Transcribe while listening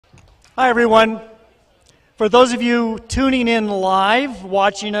Hi, everyone. For those of you tuning in live,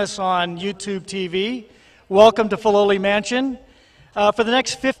 watching us on YouTube TV, welcome to Filoli Mansion. For the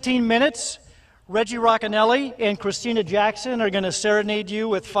next 15 minutes, Reggie Roccanelli and Christina Jackson are going to serenade you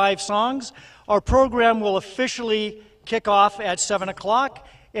with 5 songs. Our program will officially kick off at 7 o'clock,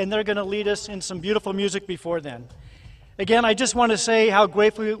 and they're going to lead us in some beautiful music before then. Again, I just want to say how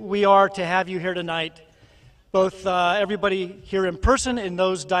grateful we are to have you here tonight, both everybody here in person and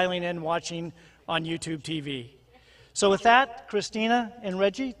those dialing in watching on YouTube TV. So with that, Christina and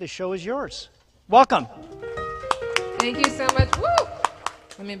Reggie, the show is yours. Welcome. Thank you so much. Woo!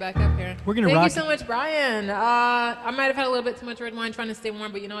 Let me back up here. We're gonna Thank rock you so much, Bryan. I might have had a little bit too much red wine trying to stay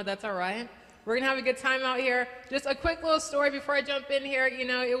warm, but you know what? That's all right. We're going to have a good time out here. Just a quick little story before I jump in here. You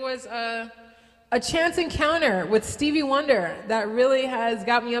know, it was a chance encounter with Stevie Wonder that really has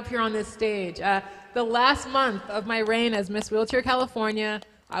got me up here on this stage. The last month of my reign as Miss Wheelchair California,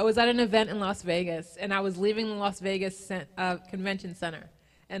 I was at an event in Las Vegas, and I was leaving the Las Vegas Convention Center,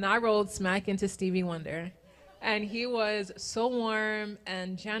 and I rolled smack into Stevie Wonder. And he was so warm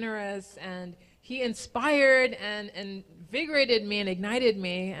and generous, and he inspired and invigorated me and ignited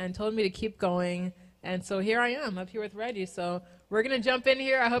me and told me to keep going. And so here I am, up here with Reggie. So we're going to jump in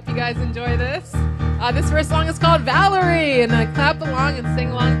here. I hope you guys enjoy this. This first song is called Valerie, and clap along and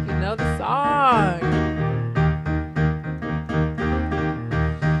sing along if you know the song.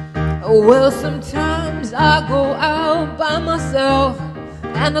 Well, sometimes I go out by myself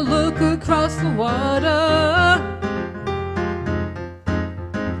and I look across the water,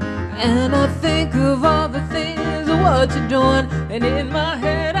 and I think of all the things of what you're doing, and in my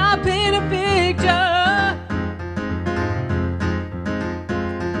head I paint a picture.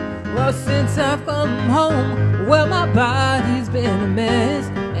 Well, since I've come home, well, my body's been a mess,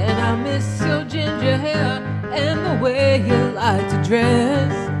 and I miss your ginger hair and the way you like to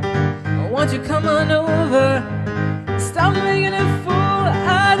dress. Won't you come on over, stop making a fool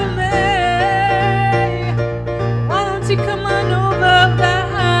out of me? Why don't you come on over, Valerie?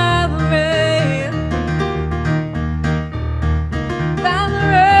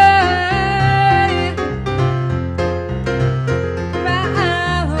 Valerie,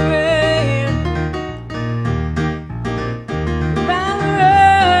 Valerie,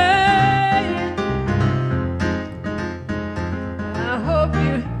 Valerie. I hope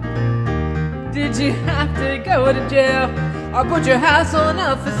you, did you have to go to jail? Or put your house on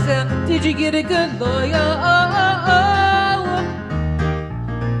up for sale? Did you get a good lawyer?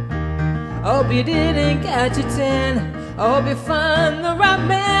 Hope you didn't catch a 10. Hope you find the right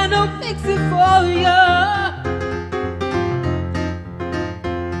man who'll fix it for you.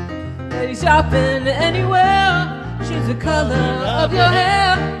 Lady shopping anywhere, choose the color of your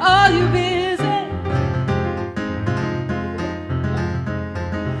hair. Are you busy?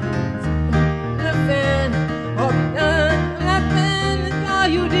 Nothing. Hope you're done. Are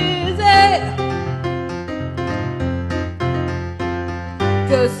you dizzy?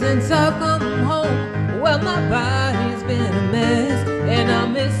 'Cause since I've come home, well, my body's been a mess, and I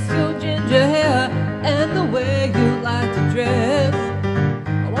miss your ginger hair and the way you like to dress.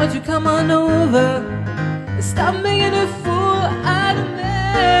 Why don't you come on over and stop making a fool out of me?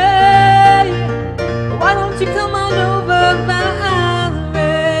 Why don't you come on over, Valerie?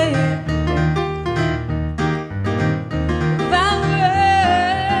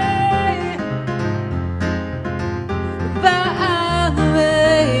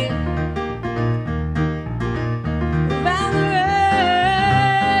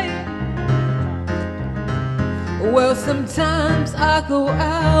 Well, sometimes I go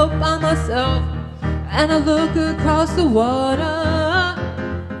out by myself and I look across the water,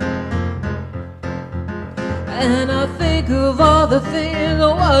 and I think of all the things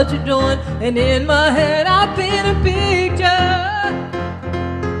of what you're doing, and in my head I paint a picture.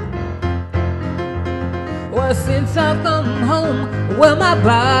 Well, since I've come home, well, my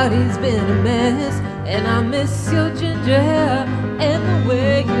body's been a mess, and I miss your ginger hair and the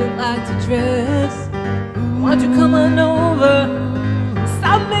way you like to dress. Why don't you come on over,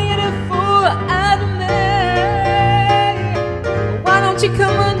 stop making a fool out of me? Why don't you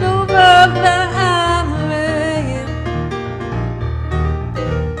come on over, Valerie?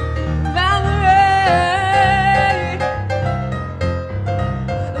 Valerie,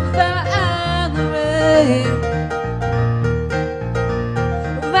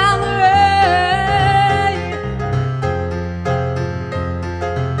 Valerie,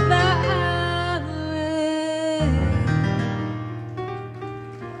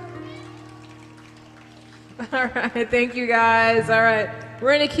 All right, thank you guys. All right,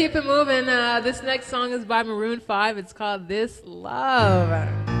 we're going to keep it moving. This next song is by Maroon 5. It's called This Love.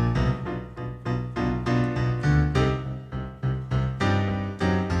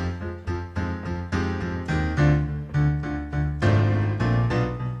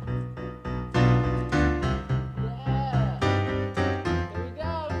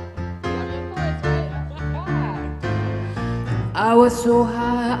 I was so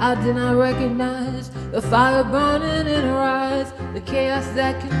high, I did not recognize the fire burning in her eyes, the chaos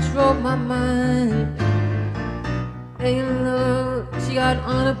that controlled my mind. In love, she got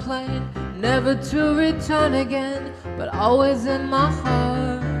on a plane, never to return again, but always in my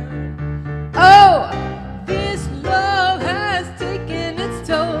heart. Oh, this love has taken its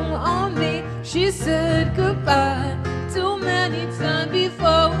toll on me. She said goodbye too many times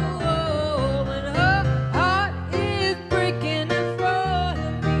before, and her heart is breaking in front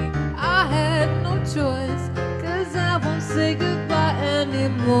of me. I had no choice, 'cause I won't say goodbye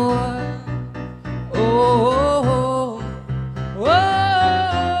anymore. Oh, oh, oh,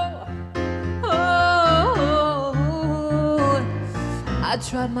 oh. I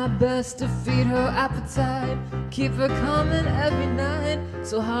tried my best to feed her appetite, keep her coming every night,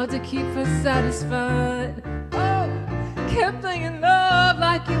 so hard to keep her satisfied. Oh, kept playing love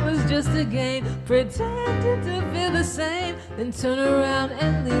like it was just a game, pretending to feel the same, then turn around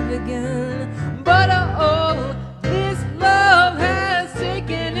and leave again. But oh, this love has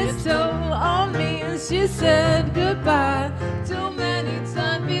taken its toll on me, and she said goodbye too many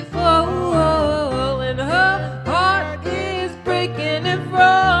times before, and her heart is breaking in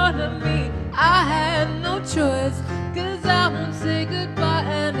front of me. I had no choice, 'cause I won't say goodbye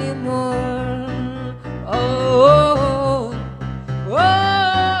anymore. Oh, oh, oh,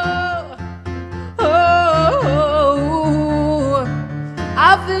 oh.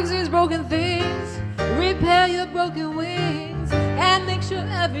 I'll fix these broken things, repair your broken wings, and make sure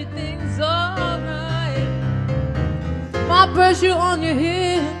everything's alright. My pressure on your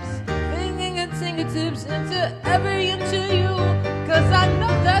hips, thinking your fingertips into every inch of you, 'cause I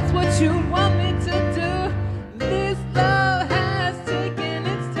know that's what you want me to do. This love has taken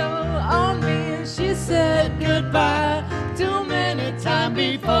its toll on me, and she said goodbye too many times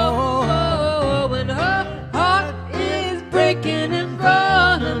before, when her heart is breaking in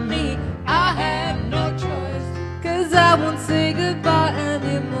front of me. I have no choice, 'cause I won't say goodbye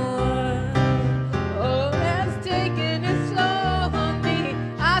anymore. Oh, it's taken its toll on me.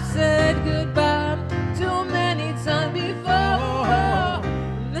 I said goodbye too many times before.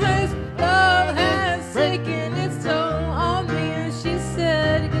 This love has taken its toll on me, and she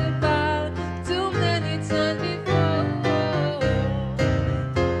said goodbye too many times before.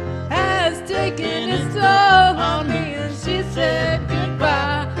 Has taken its toll on me, and she said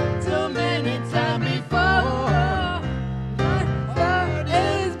goodbye too many times before. My heart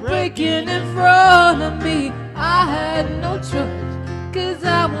is breaking in front of me. I had no choice, 'cause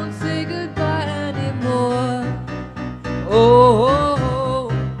I won't say goodbye anymore. Oh, oh,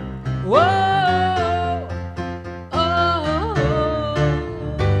 oh, oh, oh.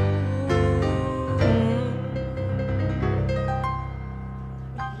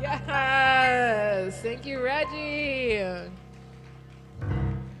 Yes, thank you, Reggie.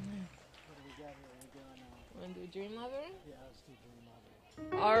 Want to do Dream Lover? Yeah, let's do Dream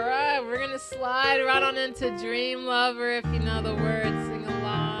Lover. All right, we're gonna slide right on into Dream Lover. If you know the words, sing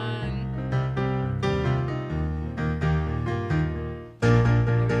along.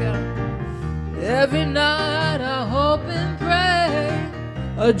 Here we go. Every night I hope and pray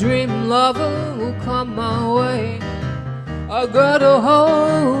a dream lover will come my way, a girl to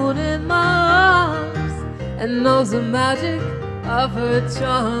hold in my arms and knows the magic of her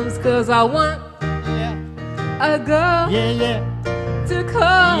charms. 'Cause I want a girl to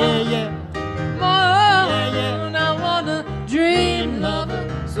come my own. I want a dream lover,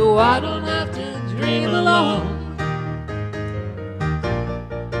 so I don't have to dream alone.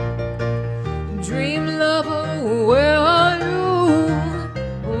 Dream lover, where are you?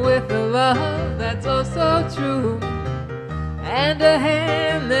 With a love that's oh so true, and a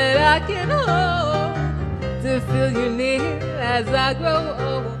hand that I can hold to feel you near as I grow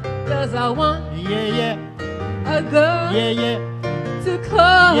old. 'Cause I want a girl to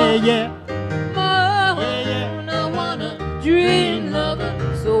come my own. I want a dream lover,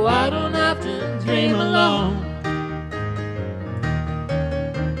 so I don't have to dream alone.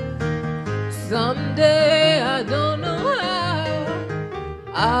 Someday, I don't know how,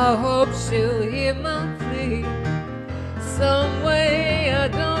 I hope she'll hear my plea. Some way, I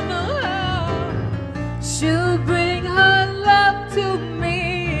don't know how, she'll bring her love to me.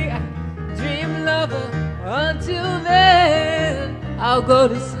 Dream lover, until then, I'll go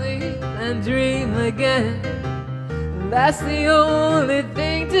to sleep and dream again. That's the only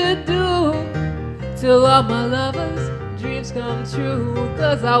thing to do, till all my lovers' dreams come true.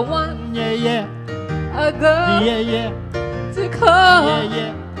 'Cause I want a girl to come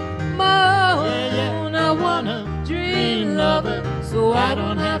my own. I want a dream lover, so I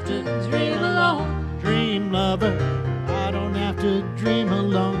don't have to dream alone. Dream lover, I don't have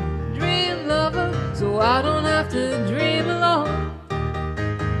to dream alone.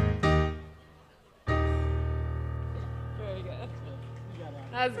 Very good.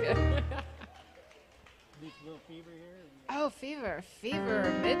 That's good. Oh, fever,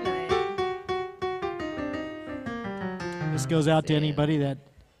 midnight. This goes out to anybody that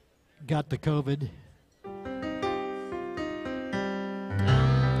got the COVID.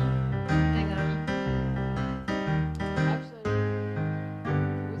 Hang on. Actually,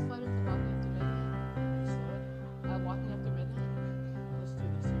 we slide into walking after midnight. Walking after midnight. Let's do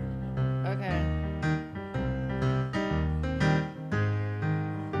this here. Okay.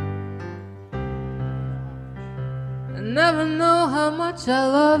 I never know how much I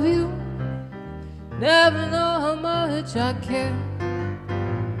love you. Never know how much I care.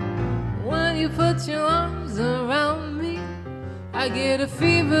 When you put your arms around me, I get a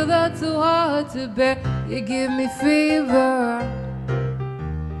fever that's so hard to bear. You give me fever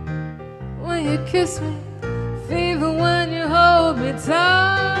when you kiss me, fever when you hold me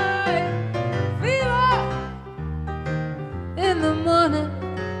tight, fever in the morning,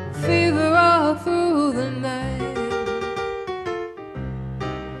 fever all through the night.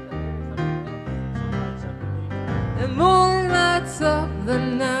 The moon lights up the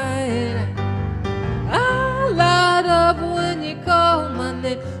night. I light up when you call my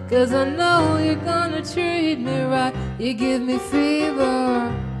name, 'cause I know you're gonna treat me right. You give me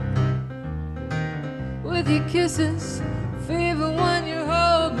fever with your kisses, fever when you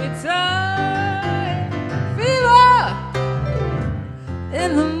hold me tight, fever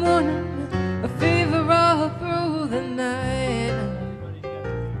in the morning, a fever all through the night.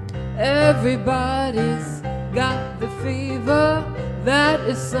 Everybody's got the fever, that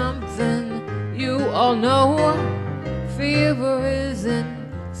is something you all know. Fever isn't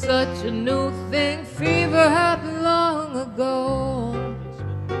such a new thing, fever happened long ago.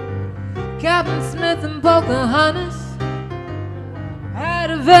 Captain Smith and Pocahontas had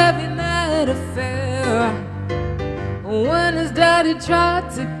a very mad affair. When his daddy tried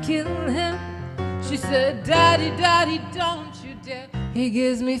to kill him, she said, "Daddy, Daddy, don't you dare." He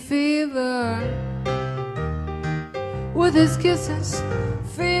gives me fever with his kisses,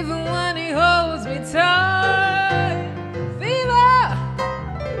 fever when he holds me tight, fever,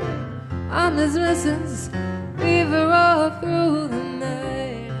 I'm his missus, fever all through the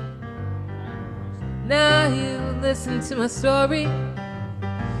night. Now you listen to my story,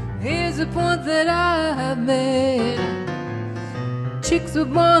 here's a point that I have made. Chicks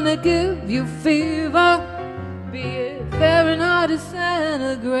would wanna give you fever, be it Fahrenheit or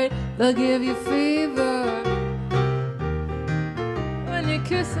centigrade, they'll give you fever. You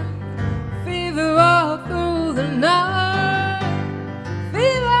kiss him, fever all through the night,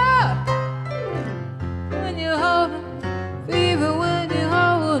 fever when you hold him, fever when you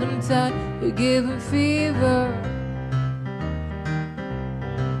hold him tight, you give him fever,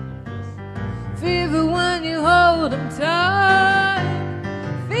 fever when you hold him tight,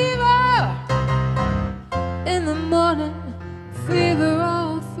 fever in the morning, fever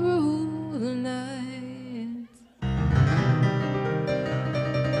all through the night.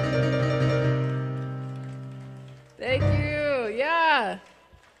 Thank you. Yeah.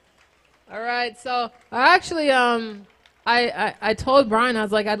 All right. So I actually I told Bryan, I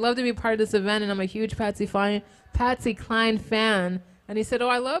was like, I'd love to be part of this event, and I'm a huge Patsy Cline fan. And he said, "Oh,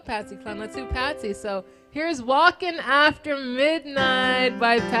 I love Patsy Cline. Let's do Patsy." So here's "Walking After Midnight"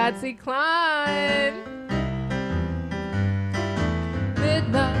 by Patsy Cline.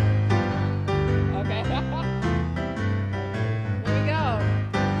 Midnight. Okay. Here we go.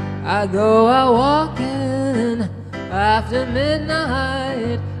 I go out walking after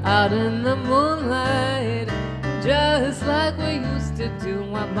midnight, out in the moonlight, just like we used to do.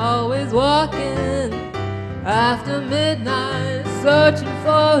 I'm always walking after midnight, searching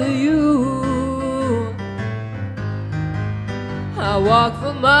for you. I walk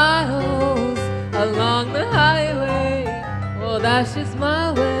for miles along the highway, well, that's just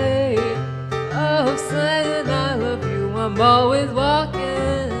my way of saying I love you. I'm always walking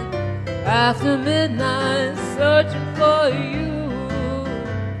after midnight, searching for you.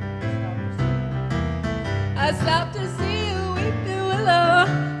 I stopped to see a weeping willow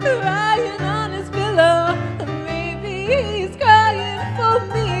crying on his pillow. Maybe he's crying for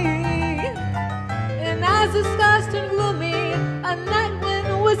me. And as the skies turn gloomy, a night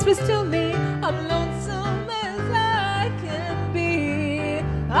wind whispers to me, I'm lonesome as I can be.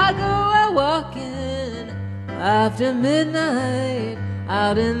 I go out walking after midnight,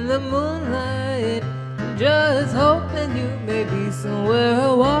 out in the moonlight, just hoping you may be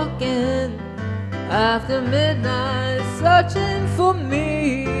somewhere walking after midnight, searching for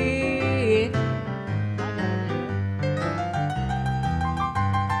me.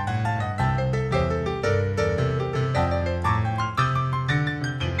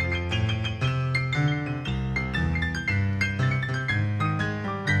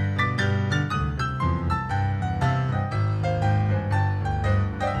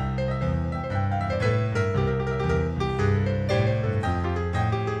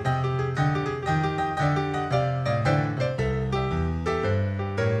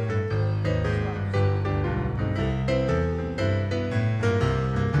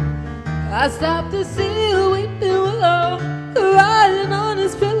 I stopped to see a weeping willow crying on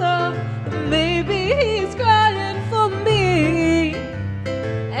his pillow. Maybe he's crying for me.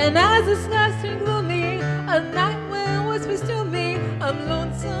 And as the skies turn gloomy, a night wind whispers to me, I'm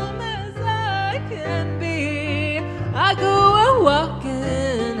lonesome as I can be. I go a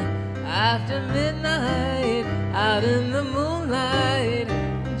walking after midnight, out in the moonlight,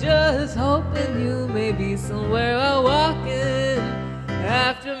 just hoping you may be somewhere. I'm walking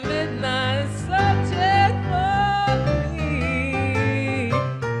after midnight, searching for me.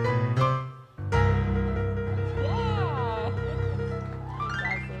 Yeah.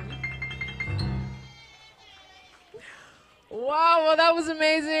 Wow, well, that was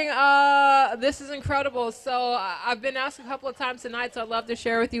amazing. This is incredible. So I've been asked a couple of times tonight, so I'd love to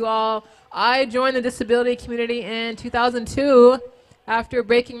share with you all. I joined the disability community in 2002 after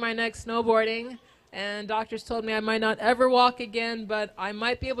breaking my neck snowboarding, and doctors told me I might not ever walk again, but I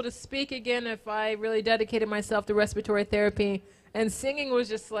might be able to speak again if I really dedicated myself to respiratory therapy. And singing was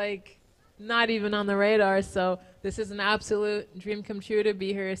just like not even on the radar, so this is an absolute dream come true to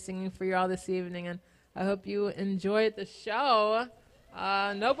be here singing for you all this evening, and I hope you enjoyed the show.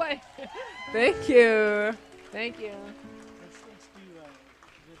 Nobody. Thank you. Thank you.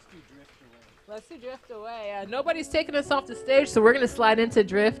 Let's do Drift Away. Nobody's taking us off the stage, so we're going to slide into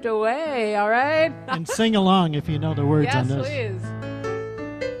Drift Away, all right? And sing along if you know the words on this. Yes,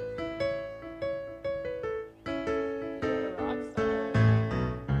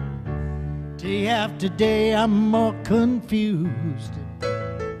 please. Day after day, I'm more confused.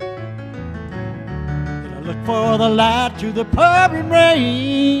 And I look for the light through the pouring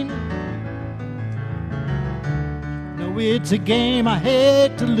rain. No, it's a game I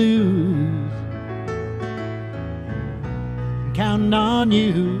hate to lose. Counting on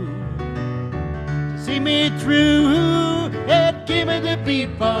you to see me through. And give me the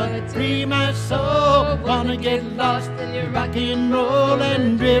beat, boy, free my soul. Wanna get lost in your rock and roll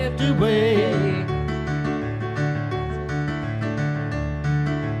and drift away.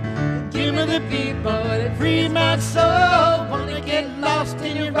 Give me the beat, boy, free my soul. Wanna get lost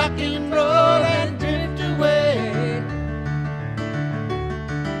in your rock and roll and drift away.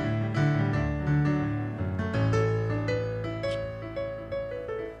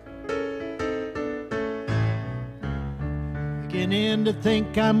 Beginning to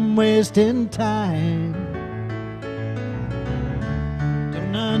think I'm wasting time.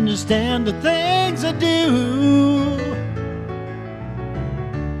 Don't understand the things I do.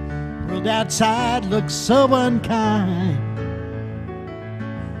 World outside looks so unkind.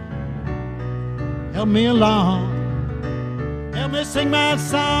 Help me along, help me sing my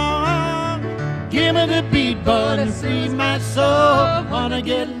song. Give me the beat, boy, and free my soul. Wanna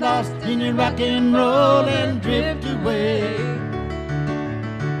get lost in your rock and roll and drift away.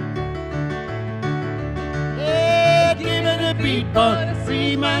 Give me the beat, boy,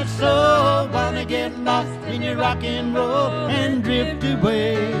 free my soul. Wanna get lost in your rock and roll and drift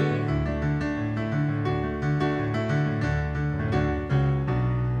away.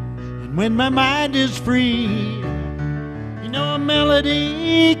 And when my mind is free, you know a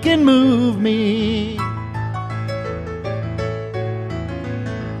melody can move me.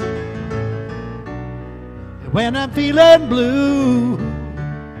 When I'm feeling blue,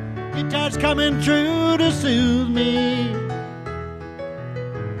 guitar's coming through to soothe me.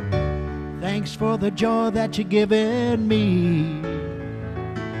 Thanks for the joy that you're giving me.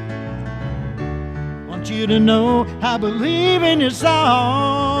 Want you to know I believe in your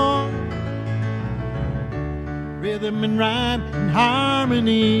song. Rhythm and rhyme and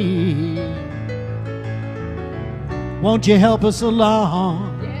harmony. Won't you help us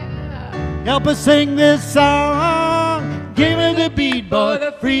along? Yeah. Help us sing this song. Give me the beat,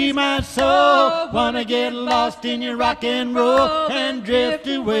 boy, free my soul. Wanna get lost in your rock and roll and drift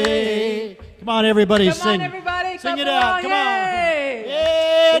away. Come on, everybody, sing. Come on, everybody, sing it along. out. Come on. Yay.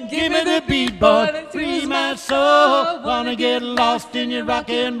 Yeah, give me the beat, boy, free my soul. Wanna get lost in your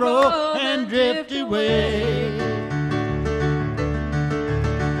rock and roll and drift away.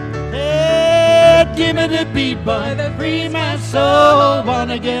 Yeah, give me the beat, boy, free my soul.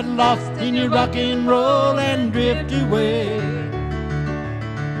 Wanna get lost in your rock and roll and drift away.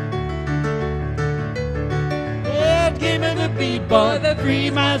 Give me the beat, boy, free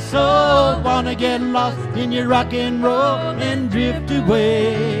my soul. Wanna get lost in your rock and roll and drift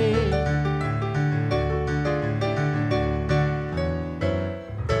away.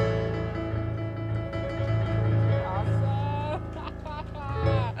 Awesome.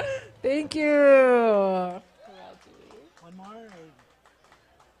 Thank you. One more?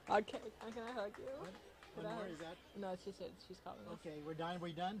 Okay, can I hug you? One more, is that? No, she said she's calling us. Okay, we're done.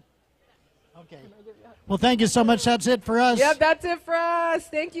 We done? Okay. Well, thank you so much. That's it for us. Yep, that's it for us.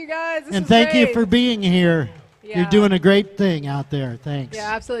 Thank you, guys. And thank you for being here. Yeah. You're doing a great thing out there. Thanks.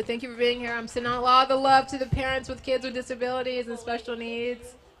 Yeah, absolutely. Thank you for being here. I'm sending out a lot of the love to the parents with kids with disabilities and special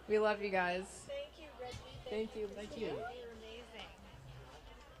needs. We love you guys. Thank you, Reggie. Thank you. Thank you. You're amazing.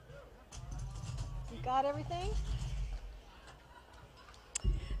 You got everything?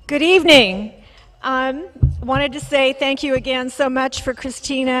 Good evening. Wanted to say thank you again so much for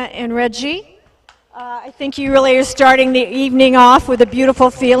Christina and Reggie. I think you really are starting the evening off with a beautiful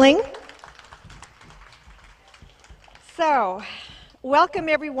feeling. So, welcome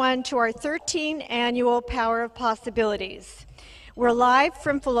everyone to our 13th annual Power of Possibilities. We're live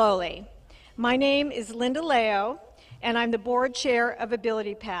from Filoli. My name is Linda Leao, and I'm the board chair of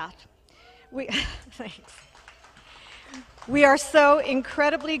AbilityPath. Thanks. We are so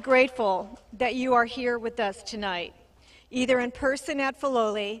incredibly grateful that you are here with us tonight, either in person at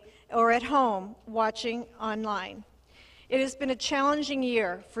Filoli or at home watching online. It has been a challenging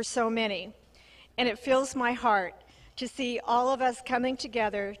year for so many, and it fills my heart to see all of us coming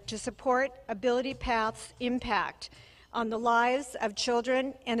together to support AbilityPath's impact on the lives of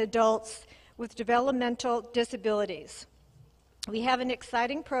children and adults with developmental disabilities. We have an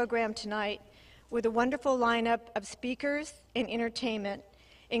exciting program tonight with a wonderful lineup of speakers and entertainment,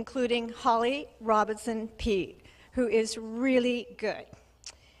 including Holly Robinson Peete, who is really good,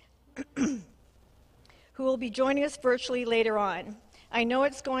 who will be joining us virtually later on. I know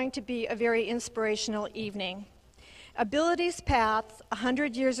it's going to be a very inspirational evening. AbilityPath's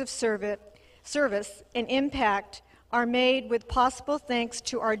 100 years of service and impact are made with possible thanks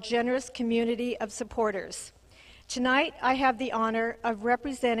to our generous community of supporters. Tonight, I have the honor of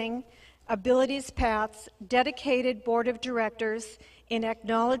representing AbilityPath's dedicated board of directors in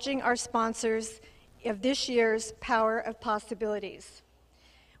acknowledging our sponsors of this year's Power of Possibilities.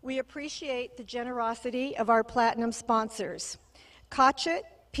 We appreciate the generosity of our platinum sponsors, Cotchett,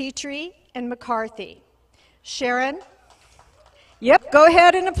 Pitre, and McCarthy. Sharon, yep, go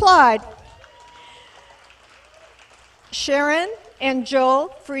ahead and applaud. Sharon and Joel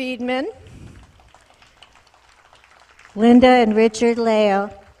Friedman. Linda and Richard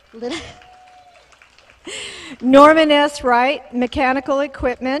Leao. Norman S. Wright, Mechanical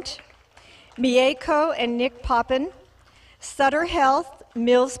Equipment. Mieko and Nick Poppin. Sutter Health,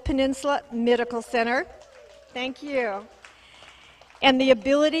 Mills-Peninsula Medical Center. Thank you. And the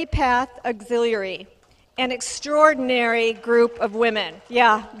AbilityPath Auxiliary, an extraordinary group of women.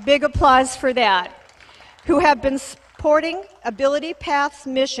 Yeah, big applause for that. Who have been supporting AbilityPath's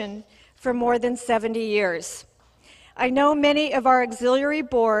mission for more than 70 years. I know many of our auxiliary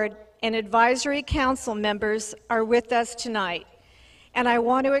board and advisory council members are with us tonight, and I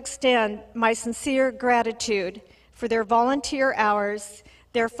want to extend my sincere gratitude for their volunteer hours,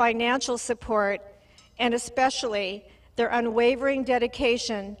 their financial support, and especially their unwavering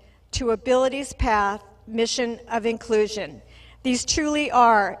dedication to AbilityPath's mission of inclusion. These truly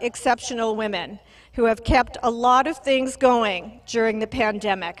are exceptional women who have kept a lot of things going during the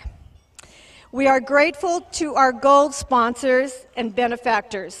pandemic. We are grateful to our gold sponsors and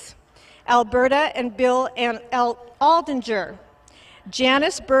benefactors, Alberta and Bill and Aldinger,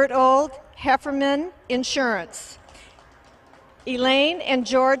 Janice Berthold, Heffernan Insurance, Elaine and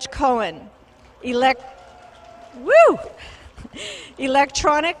George Cohen,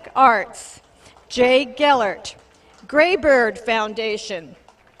 Electronic Arts, J. Gellert, Graybird Foundation,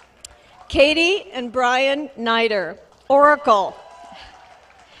 Katie and Bryan Neider, Oracle,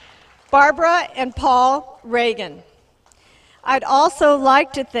 Barbara and Paul Regan. I'd also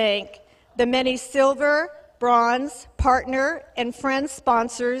like to thank the many silver, bronze, partner, and friend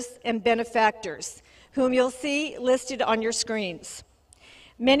sponsors and benefactors, whom you'll see listed on your screens.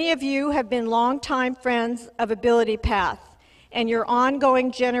 Many of you have been longtime friends of AbilityPath, and your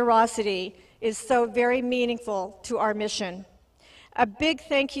ongoing generosity is so very meaningful to our mission. A big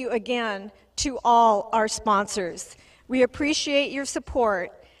thank you again to all our sponsors. We appreciate your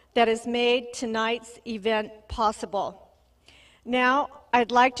support that has made tonight's event possible. Now, I'd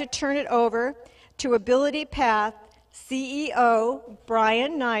like to turn it over to AbilityPath CEO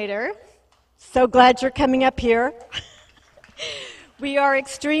Bryan Neider. So glad you're coming up here. We are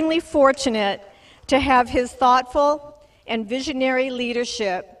extremely fortunate to have his thoughtful and visionary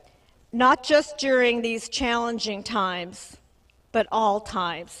leadership, not just during these challenging times, but all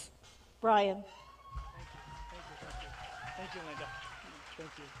times. Bryan. Thank you, Linda.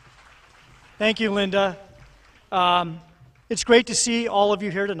 Thank you, Linda. It's great to see all of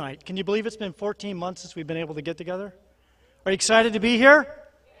you here tonight. Can you believe it's been 14 months since we've been able to get together? Are you excited to be here?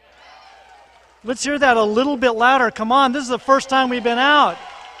 Let's hear that a little bit louder. Come on, this is the first time we've been out.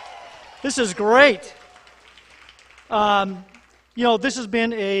 This is great. You know, this has been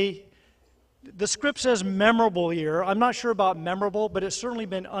the script says memorable year. I'm not sure about memorable, but it's certainly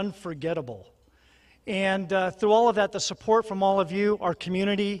been unforgettable. And through all of that, the support from all of you, our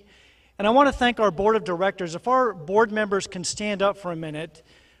community, and I want to thank our board of directors. If our board members can stand up for a minute,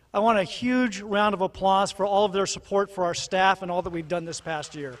 I want a huge round of applause for all of their support for our staff and all that we've done this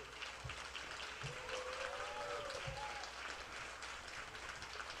past year.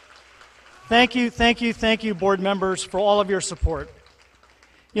 Thank you, board members, for all of your support.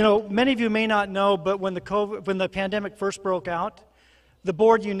 You know, many of you may not know, but when the pandemic first broke out, the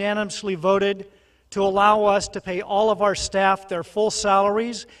board unanimously voted to allow us to pay all of our staff their full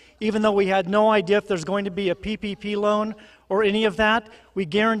salaries, even though we had no idea if there's going to be a PPP loan or any of that. We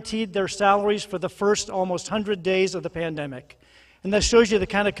guaranteed their salaries for the first almost 100 days of the pandemic. And that shows you the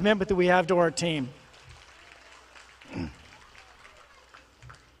kind of commitment that we have to our team.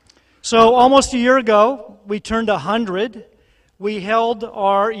 So almost a year ago, we turned 100. We held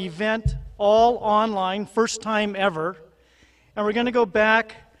our event all online, first time ever. And we're going to go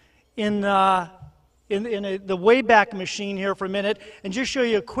back in the Wayback Machine here for a minute and just show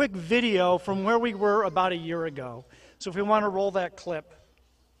you a quick video from where we were about a year ago. So if we want to roll that clip.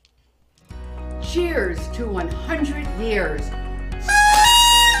 Cheers to 100 years.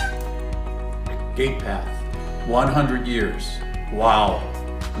 GatePath, 100 years. Wow.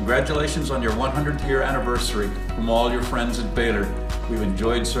 Congratulations on your 100th year anniversary from all your friends at Bailard. We've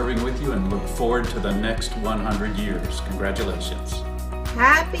enjoyed serving with you and look forward to the next 100 years. Congratulations.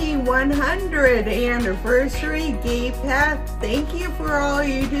 Happy 100th anniversary, GatePath. Thank you for all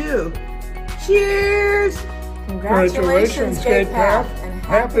you do. Cheers! Congratulations, GatePath, and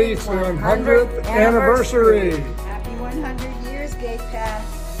happy 100th anniversary. Happy 100 years, GatePath.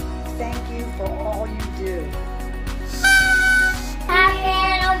 Thank you for all you do. Happy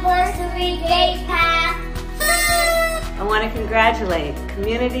anniversary, GatePath. I want to congratulate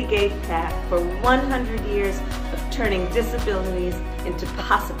Community GatePath for 100 years of turning disabilities into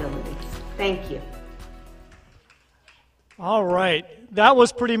possibilities. Thank you. All right, that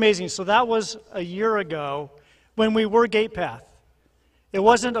was pretty amazing. So that was a year ago when we were GatePath. It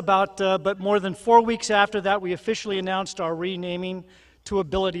wasn't about, but more than 4 weeks after that, we officially announced our renaming to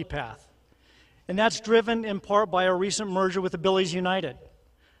AbilityPath. And that's driven in part by our recent merger with Abilities United.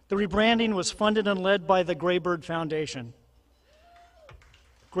 The rebranding was funded and led by the Graybird Foundation.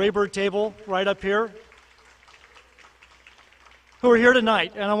 Graybird table right up here, who are here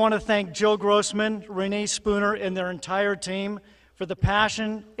tonight. And I want to thank Joe Grossman, Renee Spooner, and their entire team for the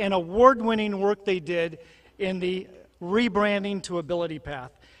passion and award-winning work they did in the rebranding to AbilityPath.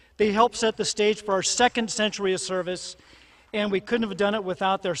 They helped set the stage for our second century of service, and we couldn't have done it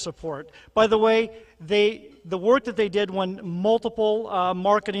without their support. By the way, the work that they did won multiple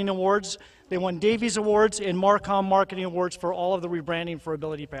marketing awards. They won Davies Awards and Marcom Marketing Awards for all of the rebranding for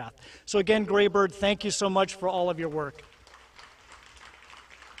AbilityPath. So again, Graybird, thank you so much for all of your work.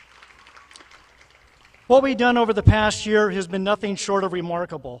 What we've done over the past year has been nothing short of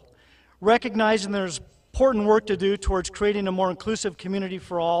remarkable. Recognizing there's important work to do towards creating a more inclusive community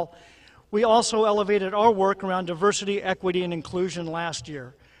for all, we also elevated our work around diversity, equity, and inclusion last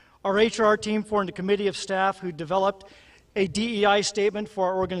year. Our HR team formed a committee of staff who developed a DEI statement for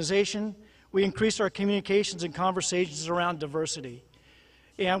our organization. We increased our communications and conversations around diversity.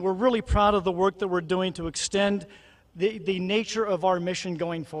 And we're really proud of the work that we're doing to extend the nature of our mission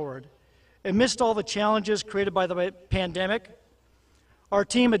going forward. Amidst all the challenges created by the pandemic, our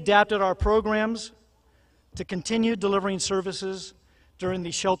team adapted our programs to continue delivering services during the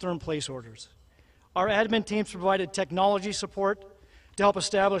shelter-in-place orders. Our admin teams provided technology support to help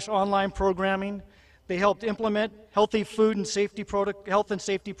establish online programming. They helped implement health and safety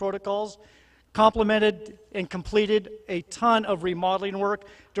protocols, complemented and completed a ton of remodeling work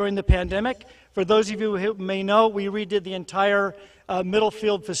during the pandemic. For those of you who may know, we redid the entire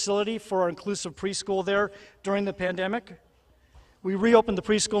Middlefield facility for our inclusive preschool there during the pandemic. We reopened the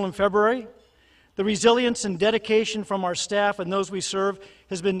preschool in February. The resilience and dedication from our staff and those we serve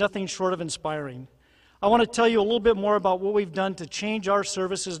has been nothing short of inspiring. I want to tell you a little bit more about what we've done to change our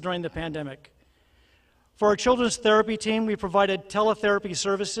services during the pandemic. For our children's therapy team, we provided teletherapy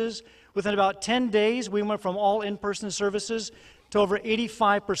services. Within about 10 days, we went from all in-person services to over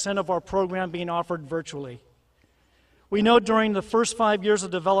 85% of our program being offered virtually. We know during the first 5 years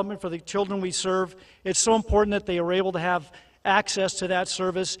of development for the children we serve, it's so important that they are able to have access to that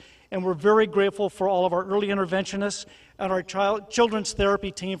service, and we're very grateful for all of our early interventionists and our children's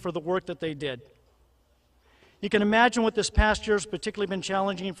therapy team for the work that they did. You can imagine what this past year has particularly been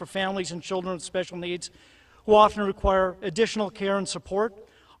challenging for families and children with special needs who often require additional care and support.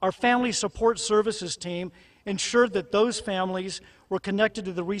 Our family support services team ensured that those families were connected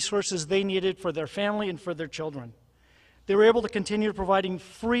to the resources they needed for their family and for their children. They were able to continue providing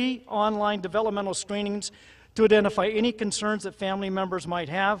free online developmental screenings to identify any concerns that family members might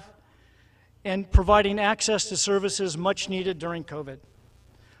have and providing access to services much needed during COVID.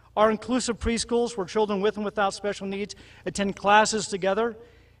 Our inclusive preschools, where children with and without special needs attend classes together,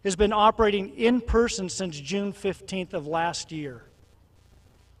 has been operating in person since June 15th of last year.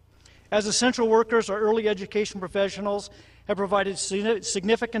 As essential workers, our early education professionals have provided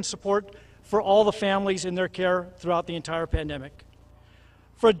significant support for all the families in their care throughout the entire pandemic.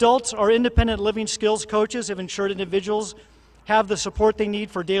 For adults, our independent living skills coaches have ensured individuals have the support they need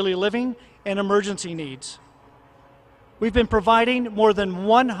for daily living and emergency needs. We've been providing more than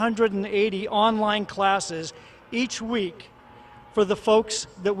 180 online classes each week for the folks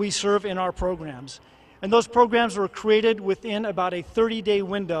that we serve in our programs. And those programs were created within about a 30-day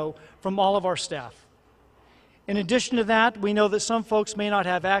window from all of our staff. In addition to that, we know that some folks may not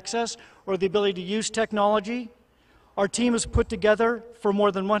have access or the ability to use technology. Our team has put together, for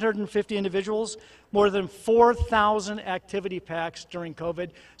more than 150 individuals, more than 4,000 activity packs during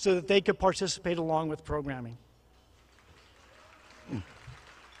COVID so that they could participate along with programming.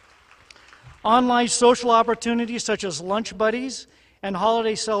 Online social opportunities such as lunch buddies and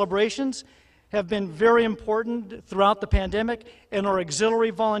holiday celebrations have been very important throughout the pandemic, and our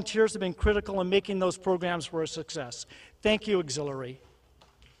auxiliary volunteers have been critical in making those programs for a success. Thank you, auxiliary.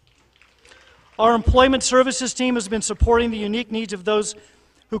 Our employment services team has been supporting the unique needs of those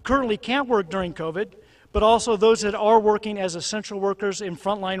who currently can't work during COVID, but also those that are working as essential workers and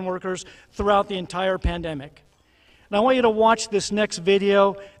frontline workers throughout the entire pandemic. And I want you to watch this next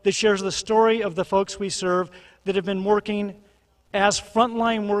video that shares the story of the folks we serve that have been working as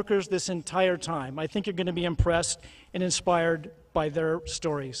frontline workers this entire time. I think you're going to be impressed and inspired by their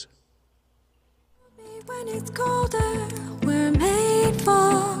stories. When it's colder, we're made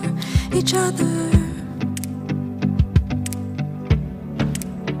for each other.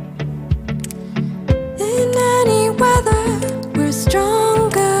 In any weather, we're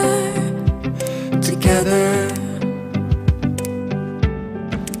stronger together.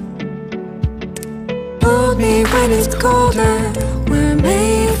 Hold me when it's colder, we're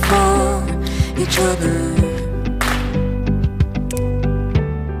made for each other.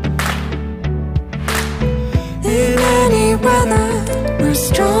 In any weather, we're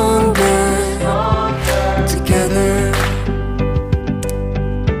stronger together.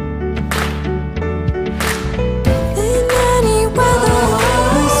 In any weather,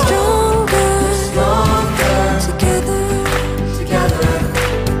 we're stronger together.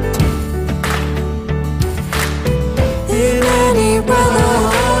 In any weather,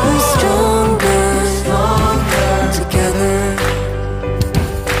 we're stronger together.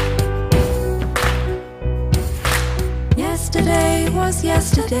 Yesterday was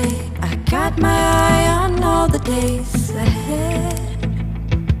yesterday. I got my eye on all the days ahead.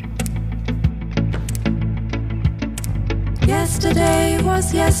 Yesterday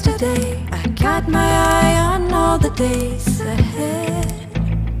was yesterday. I got my eye on all the days ahead.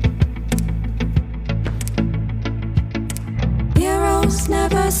 Heroes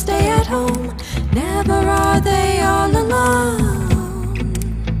never stay at home. Never are they all alone.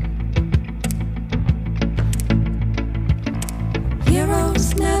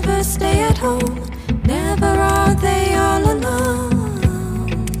 Heroes never stay at home, never are they all alone.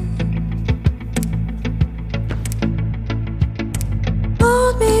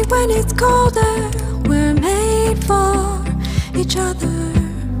 Hold me when it's colder, we're made for each other.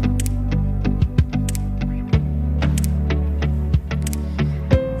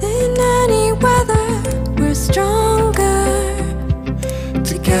 In any weather, we're stronger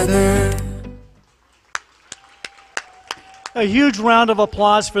together. A huge round of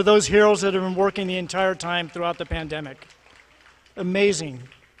applause for those heroes that have been working the entire time throughout the pandemic. Amazing.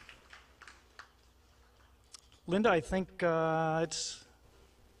 Linda, I think it's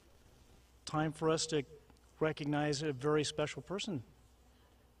time for us to recognize a very special person.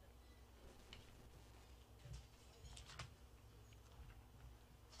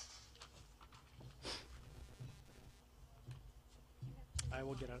 I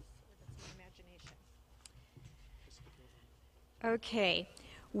will get out. Okay.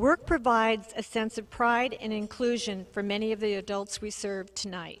 Work provides a sense of pride and inclusion for many of the adults we serve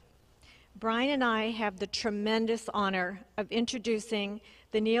tonight. Bryan and I have the tremendous honor of introducing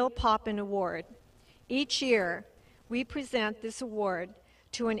the Neil Poppin Award. Each year, we present this award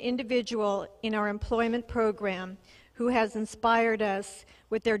to an individual in our employment program who has inspired us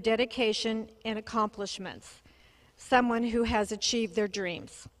with their dedication and accomplishments. someone who has achieved their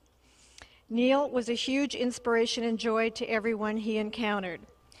dreams. Neil was a huge inspiration and joy to everyone he encountered.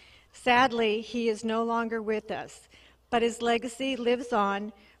 Sadly, he is no longer with us, but his legacy lives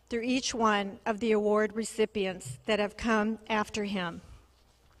on through each one of the award recipients that have come after him.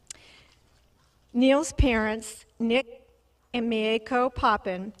 Neil's parents, Nick and Mieko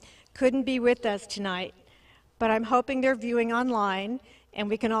Poppin, couldn't be with us tonight, but I'm hoping they're viewing online and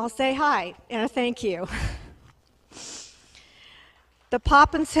we can all say hi and a thank you. The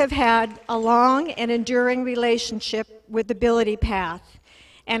Poppins have had a long and enduring relationship with AbilityPath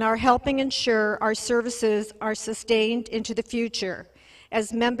and are helping ensure our services are sustained into the future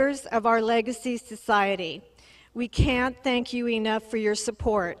as members of our legacy society. We can't thank you enough for your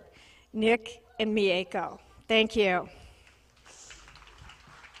support, Nick and Mieko. Thank you.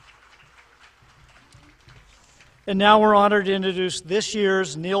 And now we're honored to introduce this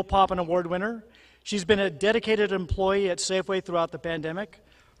year's Neil Poppin Award winner. She's been a dedicated employee at Safeway throughout the pandemic.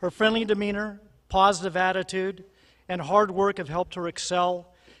 Her friendly demeanor, positive attitude, and hard work have helped her excel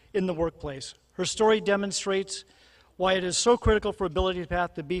in the workplace. Her story demonstrates why it is so critical for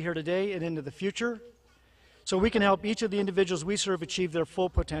AbilityPath to be here today and into the future, so we can help each of the individuals we serve achieve their full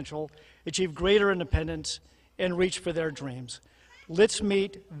potential, achieve greater independence, and reach for their dreams. Let's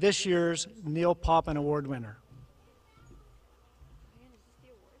meet this year's Neil Poppin Award winner.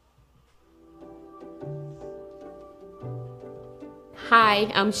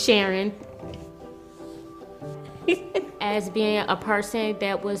 Hi, I'm Sharon. As being a person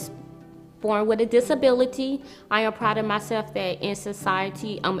that was born with a disability, I am proud of myself that in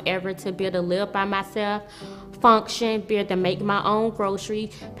society I'm able to be able to live by myself, function, be able to make my own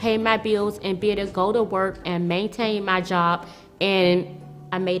groceries, pay my bills, and be able to go to work and maintain my job. And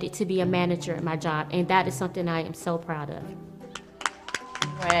I made it to be a manager at my job, and that is something I am so proud of.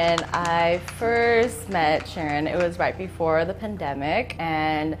 When I first met Sharon, it was right before the pandemic,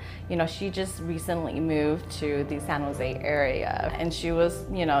 and she just recently moved to the San Jose area, and she was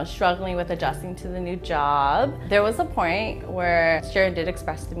struggling with adjusting to the new job. There was a point where Sharon did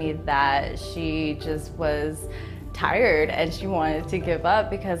express to me that she just was tired and she wanted to give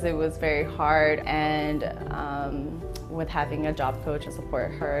up because it was very hard, and with having a job coach to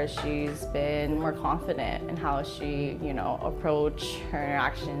support her, she's been more confident in how she, approach her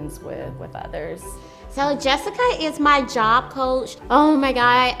interactions with others. So Jessica is my job coach. Oh my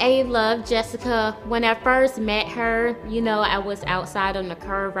God, I love Jessica. When I first met her, I was outside on the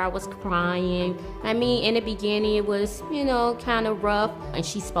curb, I was crying. I mean, in the beginning it was, kind of rough, and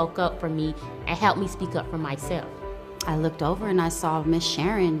she spoke up for me and helped me speak up for myself. I looked over and I saw Miss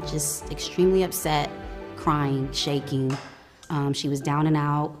Sharon just extremely upset, crying, shaking. She was down and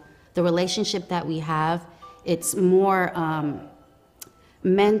out. The relationship that we have, it's more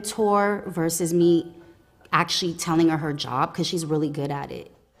mentor versus me actually telling her job, because she's really good at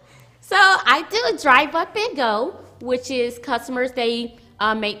it. So I do a drive up and go, which is customers, they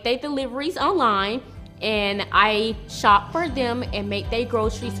make their deliveries online, and I shop for them and make their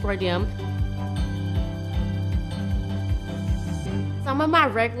groceries for them. Some of my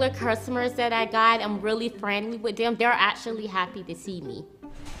regular customers that I got, I'm really friendly with them. They're actually happy to see me.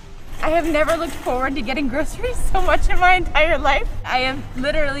 I have never looked forward to getting groceries so much in my entire life. I have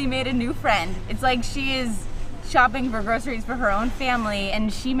literally made a new friend. It's like she is shopping for groceries for her own family,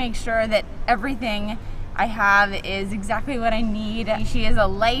 and she makes sure that everything I have is exactly what I need. She is a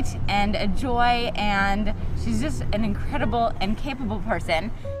light and a joy, and she's just an incredible and capable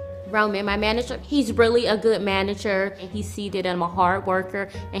person. Roman, my manager, he's really a good manager. He sees that I'm a hard worker,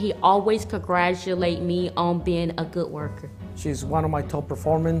 and he always congratulates me on being a good worker. She's one of my top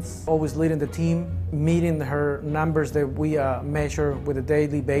performers, always leading the team, meeting her numbers that we measure with a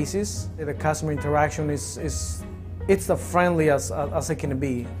daily basis. The customer interaction it's the friendliest as it can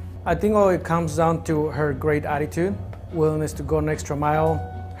be. I think all it comes down to her great attitude, willingness to go an extra mile,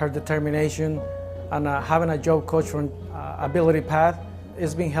 her determination, and having a job coach from AbilityPath.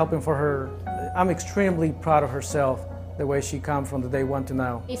 It's been helping for her. I'm extremely proud of herself, the way she come from the day one to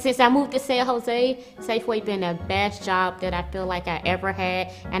now. Since I moved to San Jose, Safeway been the best job that I feel like I ever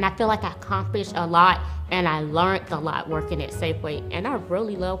had, and I feel like I accomplished a lot, and I learned a lot working at Safeway, and I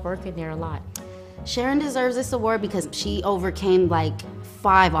really love working there a lot. Sharon deserves this award because she overcame like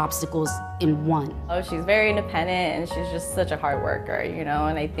 5 obstacles in one. Oh, she's very independent, and she's just such a hard worker, and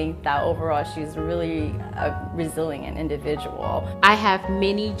I think that overall she's really a resilient individual. I have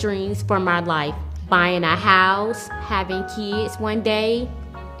many dreams for my life. Buying a house, having kids one day,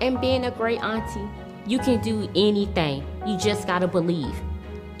 and being a great auntie. You can do anything. You just gotta believe.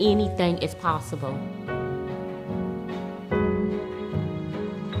 Anything is possible.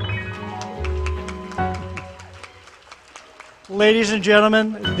 Ladies and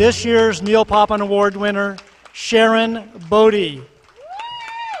gentlemen, this year's Neil Poppin Award winner, Sharon Bodie.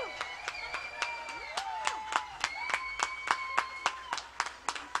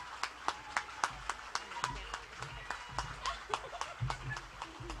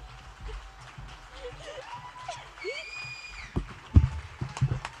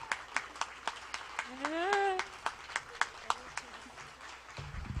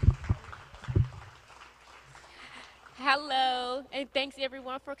 Hello, and thanks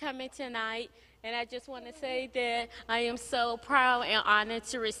everyone for coming tonight. And I just want to say that I am so proud and honored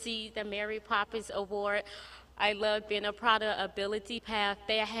to receive the Mary Poppins Award. I love being a part of AbilityPath.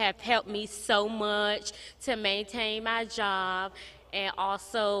 They have helped me so much to maintain my job and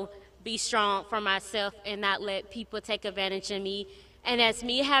also be strong for myself and not let people take advantage of me. And as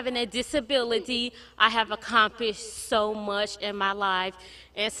me having a disability, I have accomplished so much in my life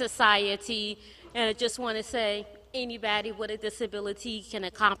and society. And I just want to say, anybody with a disability can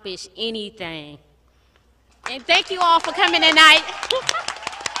accomplish anything. And thank you all for coming tonight. And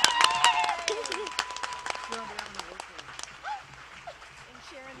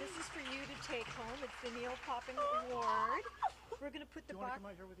Sharon, this is for you to take home. It's the Neil Poppin Award. We're going to put the box. You want to come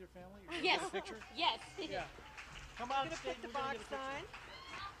out here with your family? Yes. Get a picture? Yes. Yeah. Come on. We're going to put the box on.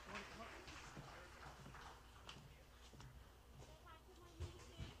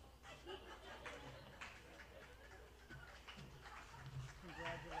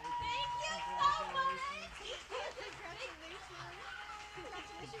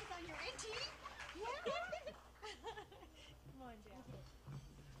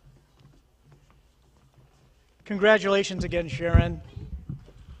 Congratulations again, Sharon.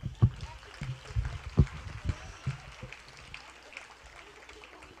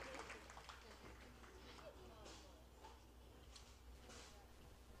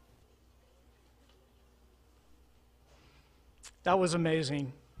 That was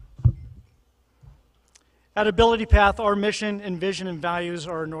amazing. At AbilityPath, our mission and vision and values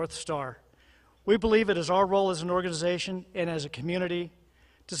are our North Star. We believe it is our role as an organization and as a community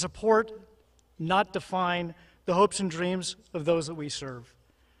to support, not define, the hopes and dreams of those that we serve.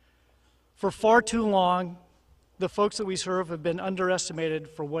 For far too long, the folks that we serve have been underestimated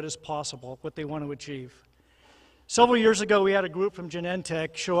for what is possible, what they want to achieve. Several years ago, we had a group from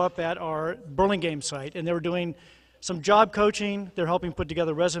Genentech show up at our Burlingame site, and they were doing some job coaching. They're helping put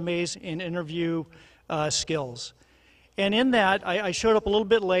together resumes and interview skills. And in that, I showed up a little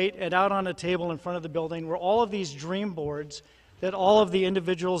bit late, and out on a table in front of the building were all of these dream boards that all of the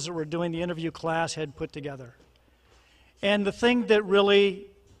individuals that were doing the interview class had put together. And the thing that really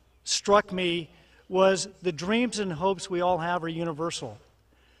struck me was the dreams and hopes we all have are universal.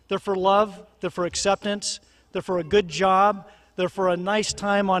 They're for love, they're for acceptance, they're for a good job, they're for a nice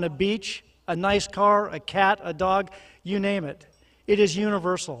time on a beach, a nice car, a cat, a dog, you name it. It is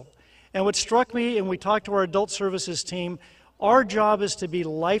universal. And what struck me, and we talked to our adult services team, our job is to be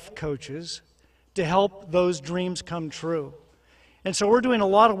life coaches to help those dreams come true. And so we're doing a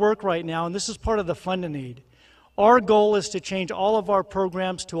lot of work right now, and this is part of the Fund a Need. Our goal is to change all of our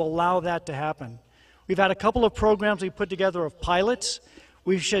programs to allow that to happen. We've had a couple of programs we put together of pilots.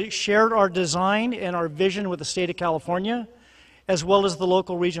 We've shared our design and our vision with the state of California, as well as the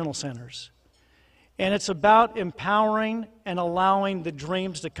local regional centers. And it's about empowering and allowing the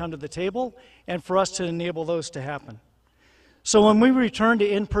dreams to come to the table and for us to enable those to happen. So when we return to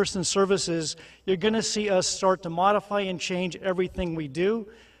in-person services, you're going to see us start to modify and change everything we do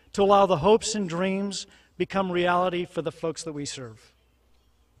to allow the hopes and dreams become reality for the folks that we serve.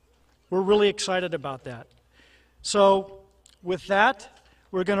 We're really excited about that. So with that,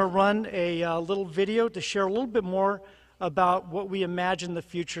 we're going to run a little video to share a little bit more about what we imagine the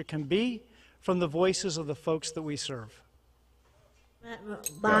future can be from the voices of the folks that we serve.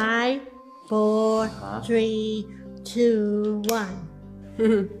 5, 4, 3, 2, 1.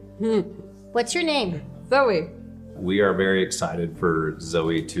 What's your name? Zoe. We are very excited for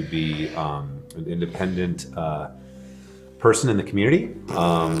Zoe to be an independent person in the community,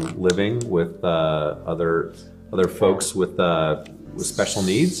 living with other folks with special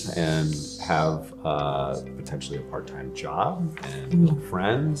needs, and have potentially a part-time job and build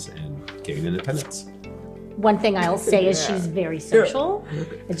friends and gain independence. One thing I'll say is she's very social.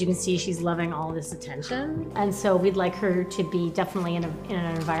 As you can see, she's loving all this attention. And so we'd like her to be definitely in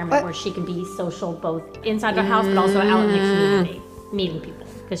an environment where she can be social both inside the house but also out in the community, meeting people,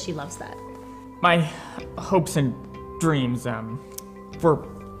 because she loves that. My hopes and dreams for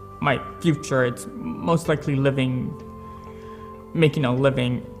my future, it's most likely making a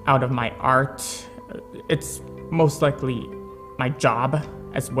living out of my art. It's most likely my job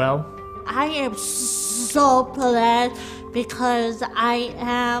as well. I am so blessed because I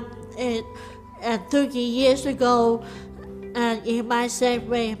am 30 years ago and in my same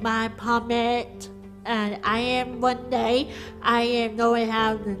way my mom met, and I am one day I am knowing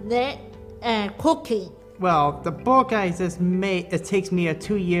how to knit and cooking. Well, the book I just made, it takes me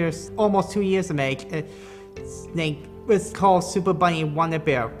almost 2 years to make. It's called Super Bunny Wonder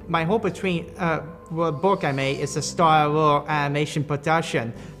Bear. My whole book I made is a Star Wars animation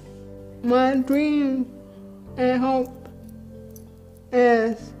production. My dream and hope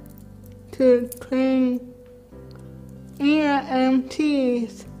is to train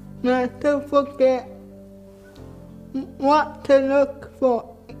EMTs not to forget what to look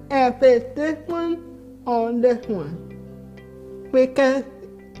for, if it's this one or this one. Because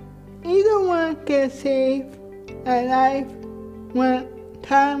either one can save a life when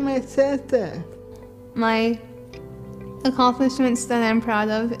time is sensitive. My accomplishments that I'm proud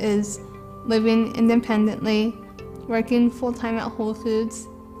of is living independently, working full-time at Whole Foods,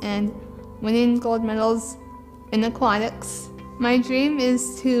 and winning gold medals in aquatics. My dream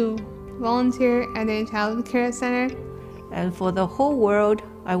is to volunteer at a child care center. And for the whole world,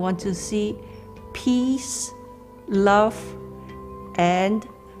 I want to see peace, love, and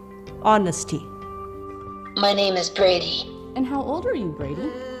honesty. My name is Brady. And how old are you,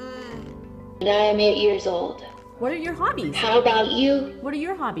 Brady? And I am 8 years old. What are your hobbies? How about you? What are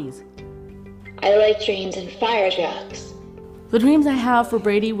your hobbies? I like trains and fire trucks. The dreams I have for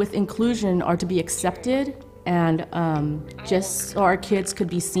Brady with inclusion are to be accepted and just so our kids could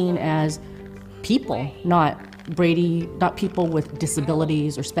be seen as people, not people with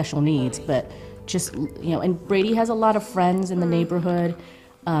disabilities or special needs, but just, and Brady has a lot of friends in the neighborhood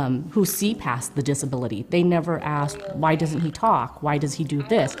who see past the disability. They never ask, why doesn't he talk? Why does he do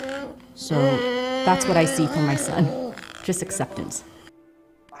this? So that's what I see from my son, just acceptance.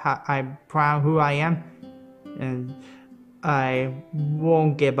 I'm proud who I am, and I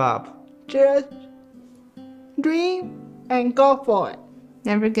won't give up. Just dream and go for it.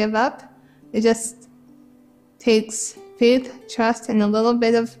 Never give up. It just takes faith, trust, and a little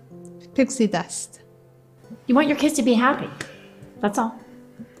bit of pixie dust. You want your kids to be happy. That's all.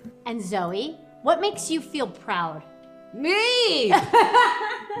 And Zoe, what makes you feel proud? Me!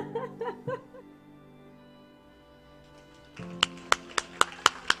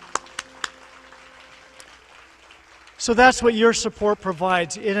 So that's what your support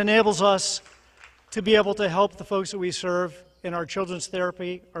provides. It enables us to be able to help the folks that we serve in our children's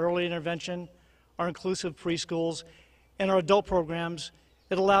therapy, our early intervention, our inclusive preschools, and our adult programs.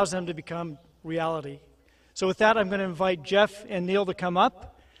 It allows them to become reality. So with that, I'm going to invite Jeff and Neil to come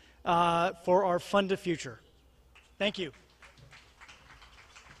up for our Fund the Future. Thank you.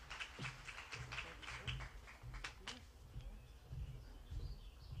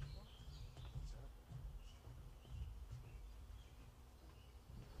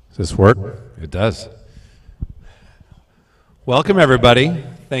 Does this work? It does. Welcome, everybody.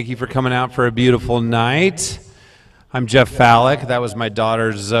 Thank you for coming out for a beautiful night. I'm Jeff Fallick. That was my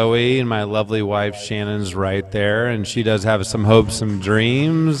daughter Zoe, and my lovely wife Shannon's right there, and she does have some hopes, some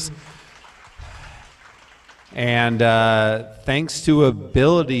dreams. And thanks to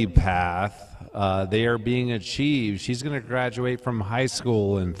AbilityPath, they are being achieved. She's going to graduate from high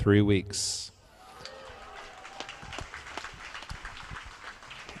school in 3 weeks.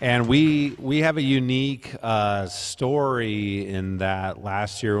 And we have a unique story in that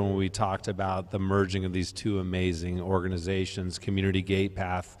last year when we talked about the merging of these two amazing organizations, Community Gate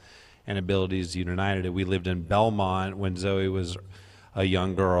Path and Abilities United. We lived in Belmont when Zoe was a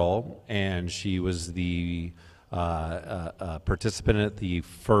young girl, and she was the participant at the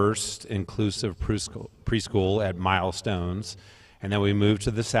first inclusive preschool at Milestones. And then we moved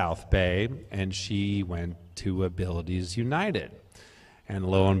to the South Bay, and she went to Abilities United. And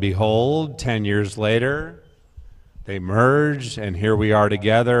lo and behold, 10 years later, they merged, and here we are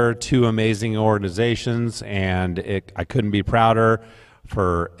together, two amazing organizations, and I couldn't be prouder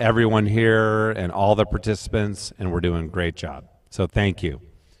for everyone here and all the participants, and we're doing a great job. So thank you.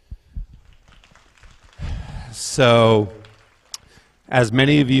 So, as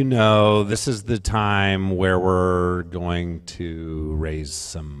many of you know, this is the time where we're going to raise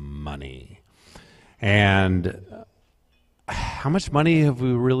some money. And how much money have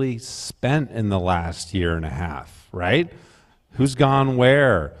we really spent in the last year and a half, right? Who's gone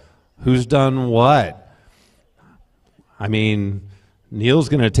where? Who's done what? I mean, Neil's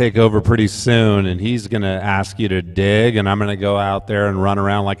going to take over pretty soon, and he's going to ask you to dig, and I'm going to go out there and run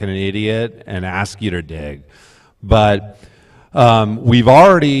around like an idiot and ask you to dig. But we've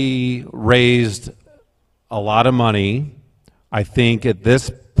already raised a lot of money. I think at this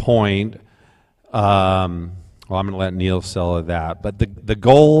point, well, I'm going to let Neil sell that, but the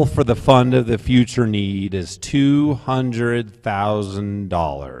goal for the Fund of the Future Need is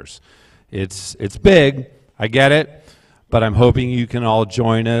 $200,000. It's big, I get it, but I'm hoping you can all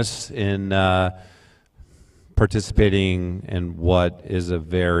join us in participating in what is a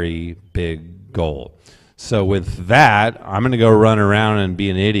very big goal. So with that, I'm going to go run around and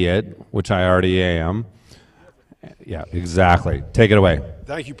be an idiot, which I already am. Yeah, exactly. Take it away.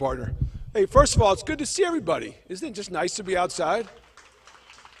 Thank you, partner. Hey, first of all, it's good to see everybody. Isn't it just nice to be outside?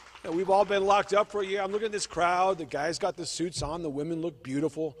 And we've all been locked up for a year. I'm looking at this crowd. The guys got the suits on. The women look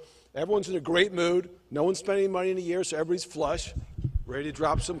beautiful. Everyone's in a great mood. No one's spending any money in a year, so everybody's flush. Ready to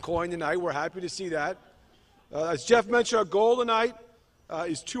drop some coin tonight. We're happy to see that. As Jeff mentioned, our goal tonight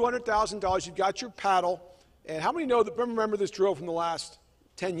is $200,000. You've got your paddle. And how many know that remember this drill from the last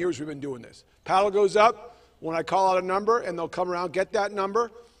 10 years we've been doing this? Paddle goes up when I call out a number, and they'll come around, get that number.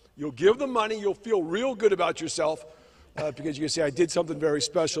 You'll give them money. You'll feel real good about yourself because you can say, I did something very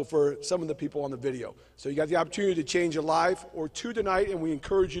special for some of the people on the video. So you got the opportunity to change a life or two tonight, and we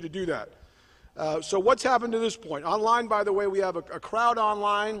encourage you to do that. So what's happened to this point? Online, by the way, we have a crowd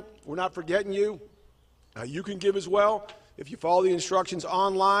online. We're not forgetting you. You can give as well. If you follow the instructions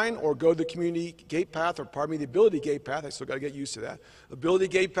online or go to the Community Gate Path, or pardon me, the Ability Gate Path, I still got to get used to that. Ability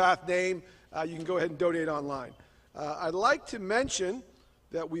Gate Path name, you can go ahead and donate online. I'd like to mention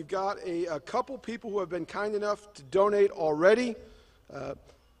that we've got a couple people who have been kind enough to donate already.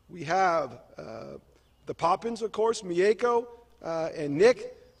 We have the Poppins, of course, Mieko and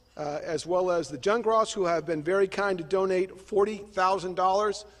Nick, as well as the Jungros, who have been very kind to donate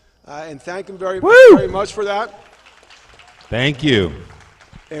 $40,000, and thank them very much for that. Thank you.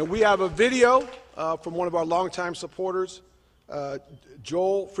 And we have a video from one of our longtime supporters,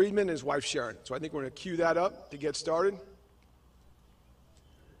 Joel Friedman and his wife Sharon. So I think we're going to cue that up to get started.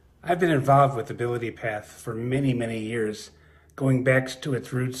 I've been involved with AbilityPath for many, many years, going back to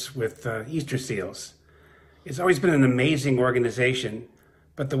its roots with Easter Seals. It's always been an amazing organization,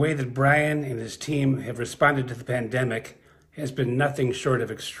 but the way that Bryan and his team have responded to the pandemic has been nothing short of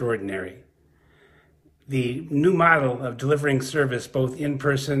extraordinary. The new model of delivering service both in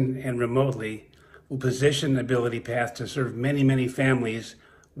person and remotely will position AbilityPath to serve many, many families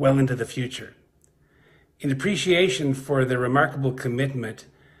well into the future. In appreciation for their remarkable commitment,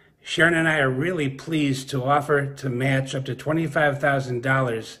 Sharon and I are really pleased to offer to match up to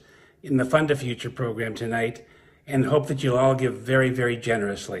 $25,000 in the Fund of Future program tonight, and hope that you'll all give very, very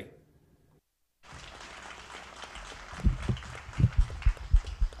generously.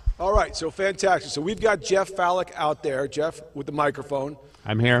 All right, so fantastic. So we've got Jeff Fallick out there, Jeff with the microphone.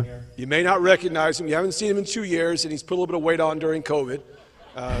 I'm here. You may not recognize him. You haven't seen him in 2 years, and he's put a little bit of weight on during COVID.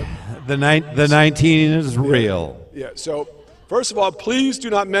 The 19 is real. Yeah, so first of all, please do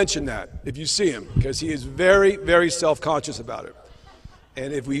not mention that if you see him, because he is very, very self-conscious about it.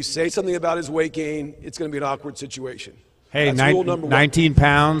 And if we say something about his weight gain, it's going to be an awkward situation. Hey, 19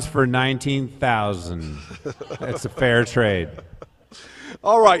 pounds for 19,000. That's a fair trade.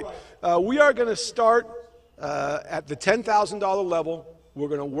 All right, we are going to start at the $10,000 level. We're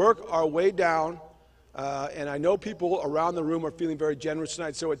going to work our way down, and I know people around the room are feeling very generous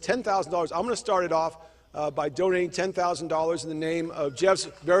tonight. So at $10,000, I'm going to start it off by donating $10,000 in the name of Jeff's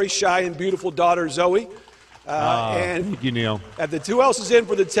very shy and beautiful daughter, Zoe. And thank you, Neil. At the who else is in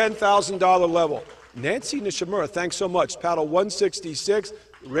for the $10,000 level? Nancy Nishimura, thanks so much. Paddle 166.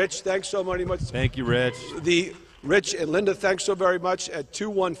 Rich, thanks so very much. Thank you, Rich. Rich and Linda, thanks so very much at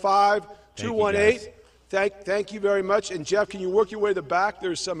 215, 218. Thank you very much. And Jeff, can you work your way to the back?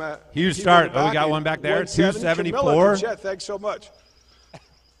 There's some huge start. Oh, we got one back there. 274. Jeff, thanks so much.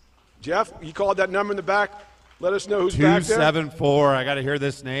 Jeff, you called that number in the back. Let us know who's back there. 274. I got to hear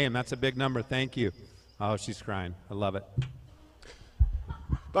this name. That's a big number. Thank you. Oh, she's crying. I love it.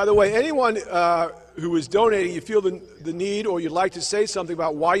 By the way, anyone who is donating, you feel the need or you'd like to say something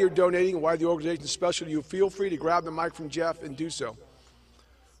about why you're donating and why the organization is special to you, feel free to grab the mic from Jeff and do so.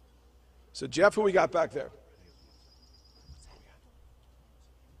 So, Jeff, who we got back there?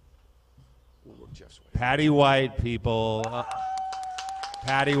 We'll work Jeff's way. Patty White, people.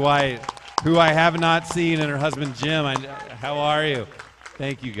 Patty White, who I have not seen, and her husband, Jim. How are you?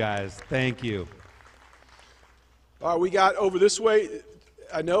 Thank you, guys. Thank you. All right, we got over this way.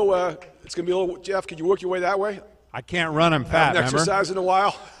 I know it's going to be a little, Jeff, could you work your way that way? I can't run, I'm fat, remember? Exercise in a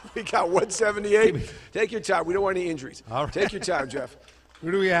while. We got 178. Take your time. We don't want any injuries. All right. Take your time, Jeff.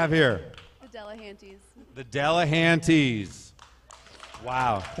 Who do we have here? The Delahanties. The Delahanties.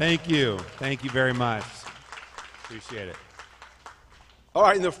 Wow. Thank you. Thank you very much. Appreciate it. All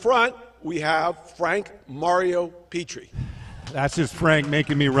right, in the front, we have Frank Mario Pitre. that's just Frank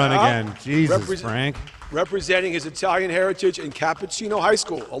making me run again. Jesus, Frank. Representing his Italian heritage in Cappuccino High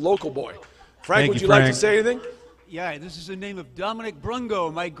School, a local boy. Frank, would you Frank. like to say anything? Yeah, this is the name of Dominic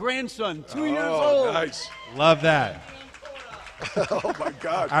Brungo, my grandson, 2 years old. Nice. Love that. Oh, my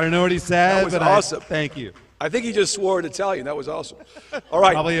God. I don't know what he said, That was but awesome. Thank you. I think he just swore in Italian. That was awesome. All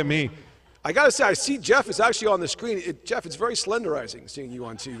right. Probably at me. I got to say, I see Jeff is actually on the screen. Jeff, it's very slenderizing seeing you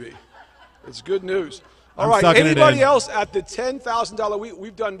on TV. It's good news. All right, anybody else at the $10,000?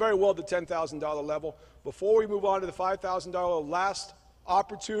 We've done very well at the $10,000 level. Before we move on to the $5,000 last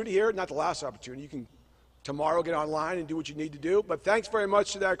opportunity here, not the last opportunity, you can tomorrow get online and do what you need to do. But thanks very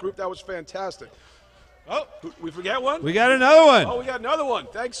much to that group. That was fantastic. Oh, we forget one? We got another one. Oh, we got another one.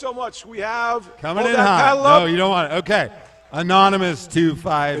 Thanks so much. We have coming in hot. No, you don't want it. Okay. Anonymous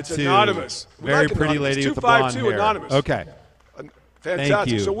 252. It's anonymous. Very pretty lady with the blonde hair. Anonymous. Okay. Fantastic. Thank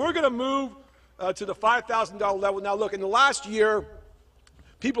you. So we're going to move to the $5,000 level. Now, look, in the last year,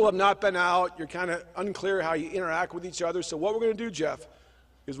 people have not been out. You're kind of unclear how you interact with each other. So what we're going to do, Jeff,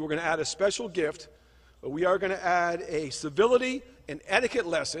 is we're going to add a special gift. We are going to add a civility and etiquette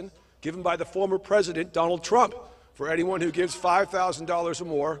lesson given by the former president, Donald Trump, for anyone who gives $5,000 or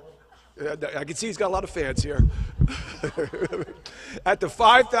more. I can see he's got a lot of fans here. At the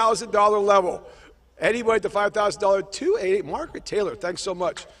 $5,000 level, anybody at the $5,000, 288, Margaret Taylor, thanks so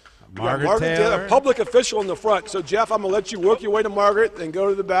much. Margaret Taylor, public official in the front. So, Jeff, I'm going to let you work your way to Margaret and go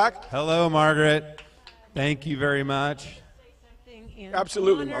to the back. Hello, Margaret. Thank you very much.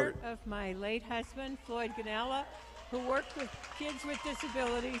 Absolutely, honor Margaret. Of my late husband, Floyd Ganella, who worked with kids with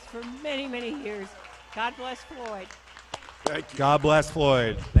disabilities for many, many years. God bless Floyd. Thank you. God bless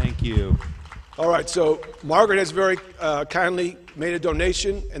Floyd. Thank you. All right, so Margaret has very kindly made a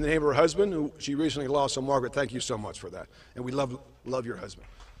donation in the name of her husband, who she recently lost. So, Margaret, thank you so much for that. And we love your husband.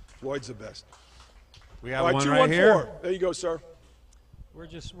 Floyd's the best. We have one right here. There you go, sir. We're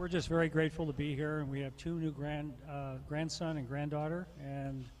just very grateful to be here, and we have two new grandson and granddaughter,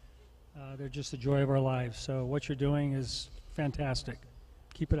 and they're just the joy of our lives. So what you're doing is fantastic.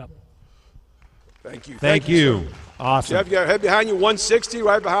 Keep it up. Thank you. Thank you. Sir. Awesome. Jeff, you got head behind you, 160.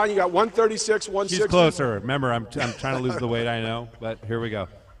 Right behind you, got 136, 160. She's closer. Remember, I'm trying to lose the weight, I know, but here we go.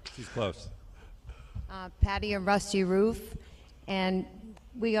 She's close. Patty and Rusty Roof, and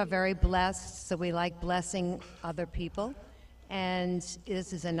we are very blessed, so we like blessing other people. And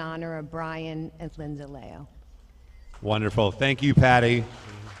this is in honor of Bryan and Linda Leao. Wonderful. Thank you, Patty.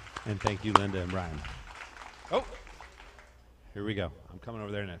 And thank you, Linda and Bryan. Oh, here we go. I'm coming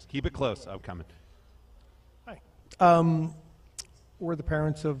over there next. Keep it close. I'm coming. Hi. We're the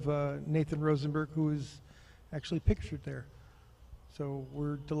parents of Nathan Rosenberg, who is actually pictured there. So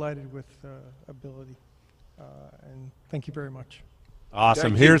we're delighted with Ability. And thank you very much.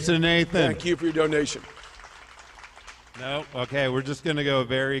 Awesome. Here's to Nathan. Thank you for your donation. No, okay, we're just going to go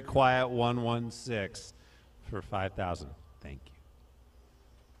very quiet 116 for 5,000. Thank you.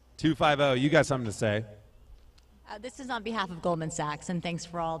 250, you got something to say? This is on behalf of Goldman Sachs, and thanks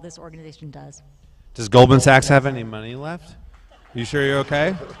for all this organization does. Does Goldman Sachs have any money left? You sure you're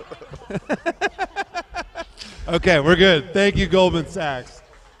okay? Okay, we're good. Thank you, Goldman Sachs.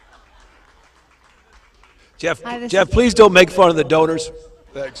 Jeff, please don't make fun of the donors.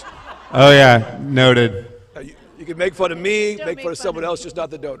 Thanks. Oh, yeah, noted. You can make fun of me, make fun of someone else, just not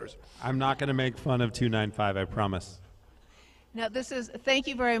the donors. I'm not going to make fun of 295, I promise. Now, thank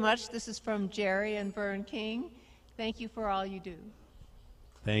you very much. This is from Jerry and Vern King. Thank you for all you do.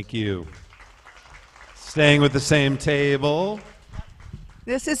 Thank you. Staying with the same table.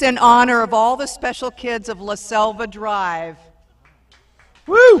 This is in honor of all the special kids of La Selva Drive.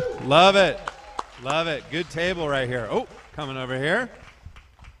 Woo! Love it. Love it. Good table right here. Oh, coming over here.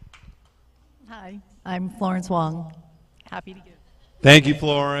 Hi, I'm Florence Wong. Happy to give. Thank you,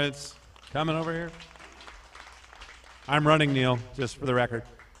 Florence. Coming over here. I'm running, Neil, just for the record.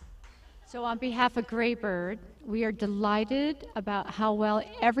 So on behalf of Graybird, we are delighted about how well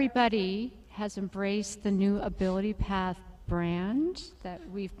everybody has embraced the new AbilityPath brand that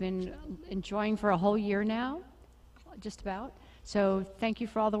we've been enjoying for a whole year now, just about. So thank you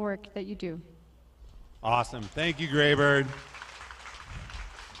for all the work that you do. Awesome. Thank you, Graybird.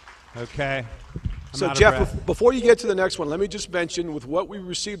 Okay. So, Jeff, before you get to the next one, let me just mention with what we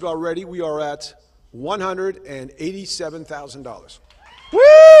received already, we are at $187,000.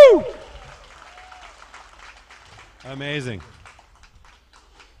 Woo! Amazing.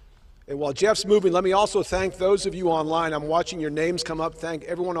 And while Jeff's moving, let me also thank those of you online. I'm watching your names come up. Thank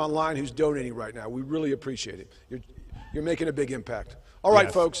everyone online who's donating right now. We really appreciate it. You're making a big impact. All right,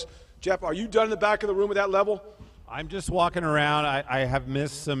 Yes. folks. Jeff, are you done in the back of the room at that level? I'm just walking around. I have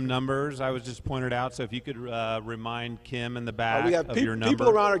missed some numbers. I was just pointed out. So if you could remind Kim in the back We have of your number. people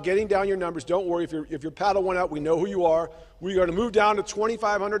around are getting down your numbers. Don't worry. If your paddle went out, we know who you are. We're going to move down to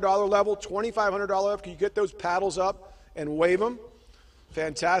 $2,500 level. $2,500 level. Can you get those paddles up and wave them?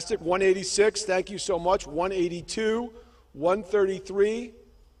 Fantastic. 186. Thank you so much. 182. 133.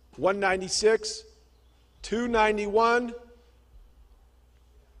 196. 291.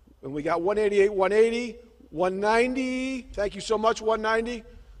 And we got 188, 180. 190, thank you so much, 190.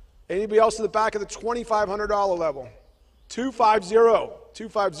 Anybody else in the back of the $2,500 level? 250,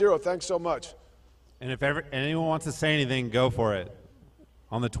 250, thanks so much. And if anyone wants to say anything, go for it.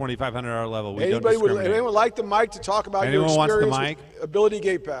 On the $2,500 level, we don't Would discriminate. anyone like the mic to talk about Anyone your wants the experience mic? with Ability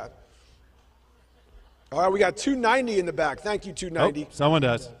Gate Path? All right, we got 290 in the back. Thank you, 290. Oh, someone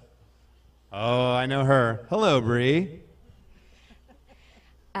does. Oh, I know her. Hello, Bree.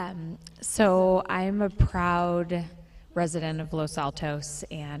 So I'm a proud resident of Los Altos,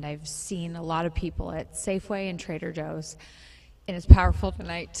 and I've seen a lot of people at Safeway and Trader Joe's, and it's powerful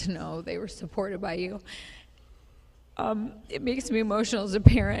tonight to know they were supported by you. It makes me emotional as a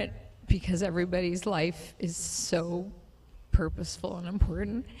parent because everybody's life is so purposeful and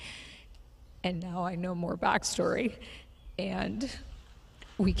important, and now I know more backstory, and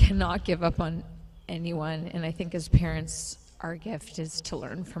we cannot give up on anyone, and I think as parents, our gift is to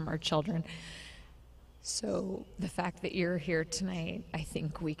learn from our children. So the fact that you're here tonight, I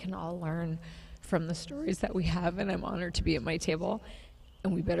think we can all learn from the stories that we have, and I'm honored to be at my table,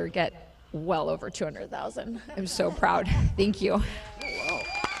 and we better get well over 200,000. I'm so proud. Thank you. Wow.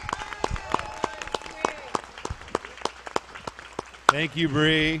 Thank you,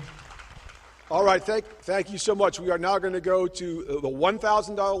 Bree. All right, thank you so much. We are now going to go to the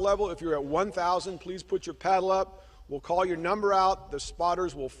 $1,000 level. If you're at 1,000, please put your paddle up. We'll call your number out. The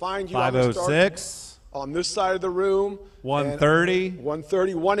spotters will find you. 506. On this side of the room. 130.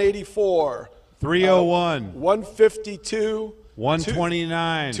 130, 184. 301. 152.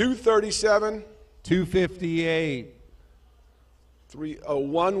 129. 237. 258.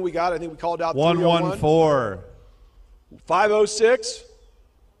 301 we got. I think we called out 114. 506.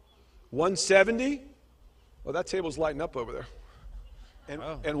 170. Oh, that table's lighting up over there. And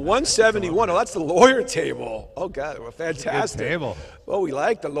 171, oh, that's the lawyer table. Oh, God, well, fantastic. Good table. Well, we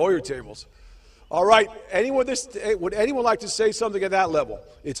like the lawyer tables. All right, would anyone like to say something at that level?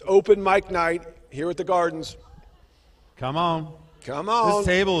 It's open mic night here at the Gardens. Come on. Come on. This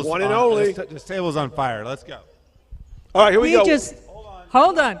table's one and only. This table's on fire. Let's go. All right, here we go.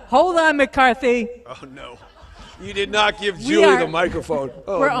 Hold on, McCarthy. Oh, no. You did not give Julie the microphone.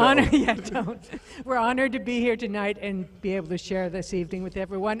 Oh, we're no. honored. Yeah, don't. We're honored to be here tonight and be able to share this evening with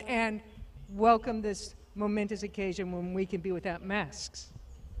everyone and welcome this momentous occasion when we can be without masks.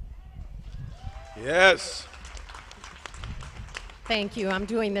 Yes. Thank you. I'm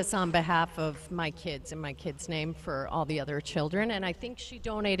doing this on behalf of my kids and my kids' name for all the other children, and I think she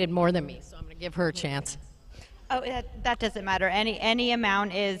donated more than me, so I'm going to give her a chance. Oh, that doesn't matter. Any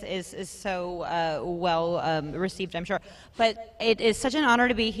amount is so well received, I'm sure. But it is such an honor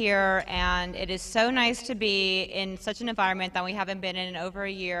to be here, and it is so nice to be in such an environment that we haven't been in over a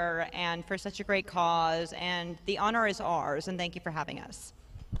year, and for such a great cause. And the honor is ours, and thank you for having us.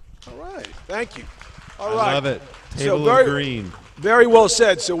 All right. Thank you. All I right. love it. Table very, of green. Very well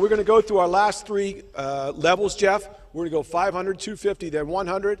said. So we're going to go through our last three levels, Jeff. We're going to go 500, 250, then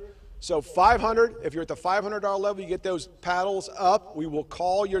 100. So 500, if you're at the $500 level, you get those paddles up. We will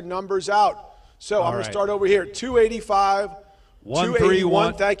call your numbers out. So I'm going to start over here. 285,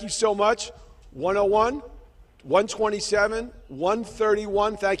 281, thank you so much. 101, 127,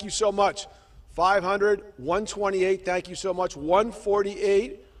 131, thank you so much. 500, 128, thank you so much.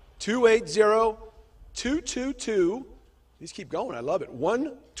 148, 280, 222. These keep going, I love it.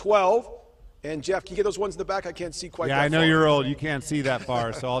 112. And Jeff, can you get those ones in the back? I can't see quite that far. Yeah, I know you're old. You can't see that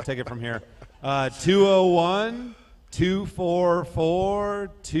far, so I'll take it from here. 201,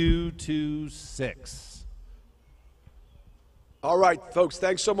 244, 226. All right, folks,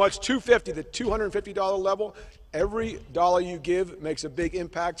 thanks so much. 250, the $250 level. Every dollar you give makes a big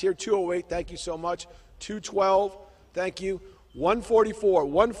impact here. 208, thank you so much. 212, thank you. 144,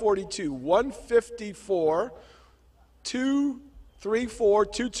 142, 154, 234,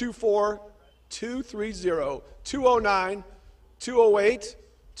 224, 230, 209, 208,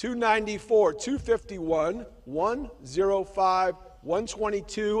 294, 251, 105,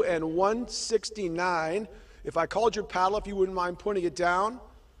 122, and 169. If I called your paddle, if you wouldn't mind putting it down.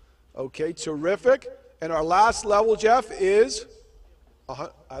 Okay, terrific. And our last level, Jeff, is, I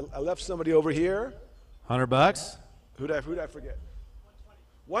left somebody over here. $100? Who'd I forget?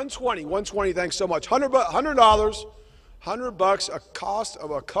 $120, thanks so much. $100, $100, a cost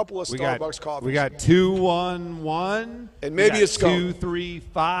of a couple of Starbucks coffees. We got 211. And maybe a scone.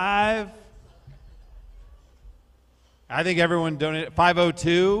 235. I think everyone donated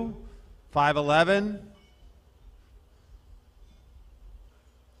 502, 511.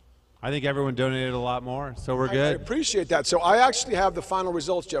 I think everyone donated a lot more, so we're good. I appreciate that. So I actually have the final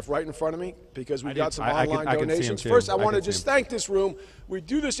results, Jeff, right in front of me because we've got some online donations. First, I want to just thank this room. We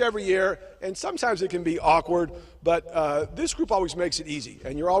do this every year, and sometimes it can be awkward, but this group always makes it easy,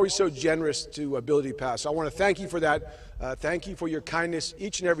 and you're always so generous to AbilityPath. So I want to thank you for that. Thank you for your kindness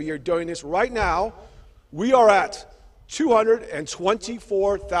each and every year doing this. Right now, we are at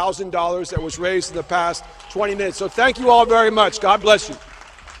 $224,000 that was raised in the past 20 minutes. So thank you all very much. God bless you.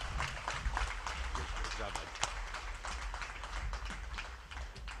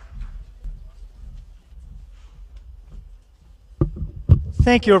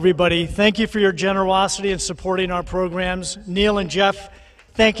 Thank you, everybody. Thank you for your generosity in supporting our programs. Neil and Jeff,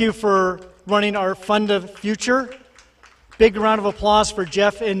 thank you for running our Fund of Future. Big round of applause for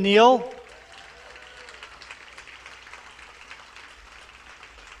Jeff and Neil.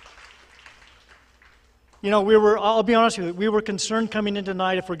 You know, I'll be honest with you, we were concerned coming in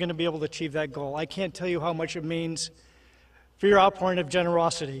tonight if we're going to be able to achieve that goal. I can't tell you how much it means for your outpouring of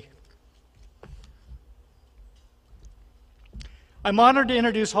generosity. I'm honored to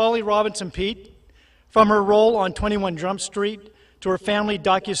introduce Holly Robinson Peete, from her role on 21 Jump Street to her family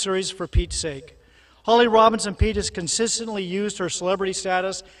docuseries For Pete's Sake. Holly Robinson Peete has consistently used her celebrity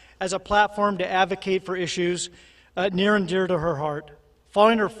status as a platform to advocate for issues near and dear to her heart.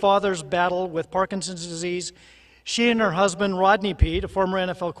 Following her father's battle with Parkinson's disease, she and her husband, Rodney Peete, a former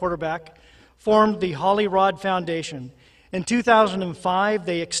NFL quarterback, formed the Holly Rod Foundation. In 2005,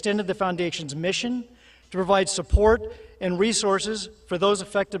 they extended the foundation's mission to provide support and resources for those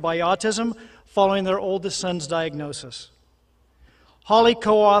affected by autism following their oldest son's diagnosis. Holly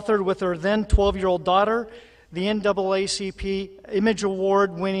co-authored with her then 12-year-old daughter the NAACP Image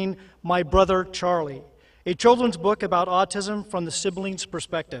Award-winning My Brother Charlie, a children's book about autism from the sibling's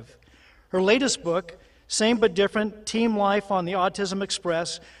perspective. Her latest book, Same But Different, Team Life on the Autism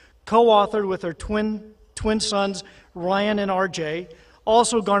Express, co-authored with her twin sons, Ryan and RJ,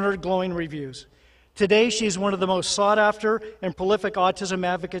 also garnered glowing reviews. Today, she is one of the most sought-after and prolific autism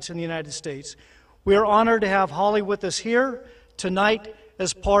advocates in the United States. We are honored to have Holly with us here tonight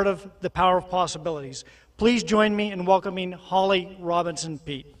as part of the Power of Possibilities. Please join me in welcoming Holly Robinson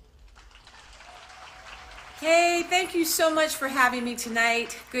Peete. Hey, thank you so much for having me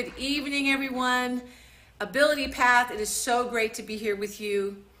tonight. Good evening, everyone. AbilityPath, it is so great to be here with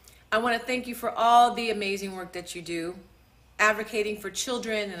you. I want to thank you for all the amazing work that you do. Advocating for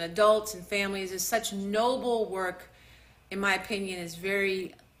children and adults and families is such noble work, in my opinion, is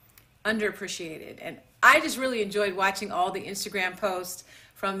very underappreciated. And I just really enjoyed watching all the Instagram posts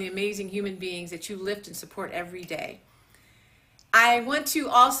from the amazing human beings that you lift and support every day. I want to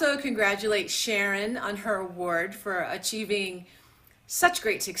also congratulate Sharon on her award for achieving such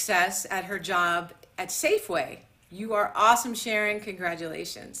great success at her job at Safeway. You are awesome, Sharon.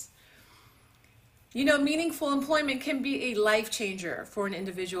 Congratulations. You know, meaningful employment can be a life changer for an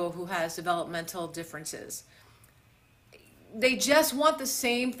individual who has developmental differences. They just want the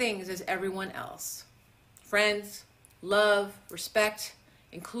same things as everyone else. Friends, love, respect,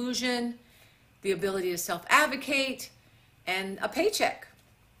 inclusion, the ability to self-advocate, and a paycheck.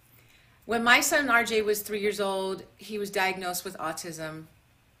 When my son RJ was 3 years old, he was diagnosed with autism.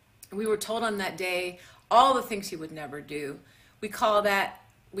 We were told on that day all the things he would never do. We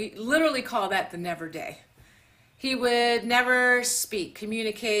literally call that the never day. He would never speak,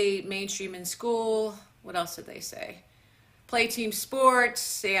 communicate, mainstream in school. What else did they say? Play team sports,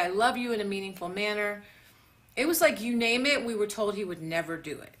 say I love you in a meaningful manner. It was like you name it, we were told he would never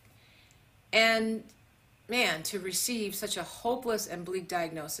do it. And man, to receive such a hopeless and bleak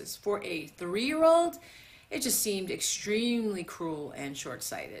diagnosis for a 3-year-old, it just seemed extremely cruel and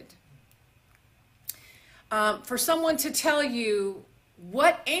short-sighted. For someone to tell you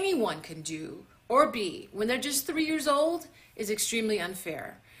what anyone can do or be when they're just 3 years old is extremely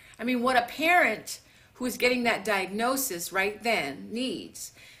unfair. I mean, what a parent who is getting that diagnosis right then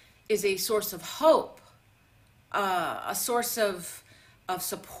needs is a source of hope, a source of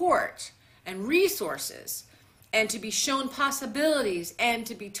support and resources, and to be shown possibilities and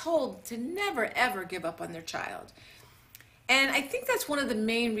to be told to never ever give up on their child. And I think that's one of the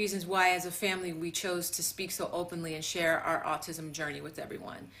main reasons why as a family we chose to speak so openly and share our autism journey with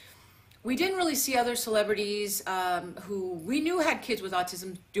everyone. we didn't really see other celebrities who we knew had kids with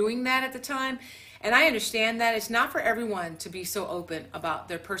autism doing that at the time. And I understand that it's not for everyone to be so open about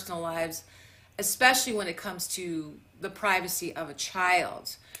their personal lives, especially when it comes to the privacy of a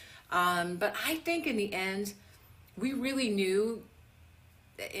child. But I think in the end, we really knew,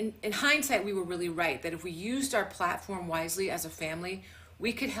 in hindsight, we were really right, that if we used our platform wisely as a family,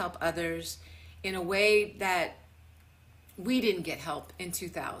 we could help others in a way that we didn't get help in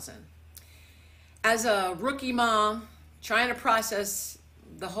 2000. As a rookie mom, trying to process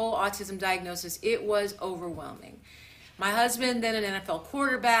the whole autism diagnosis, it was overwhelming. My husband, then an NFL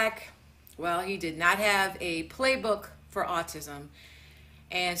quarterback, well, he did not have a playbook for autism.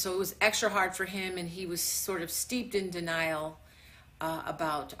 And so it was extra hard for him, and he was sort of steeped in denial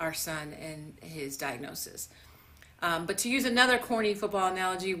about our son and his diagnosis. But to use another corny football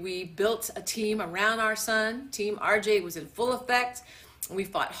analogy, we built a team around our son. Team RJ was in full effect. We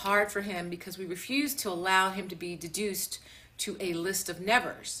fought hard for him because we refused to allow him to be deduced to a list of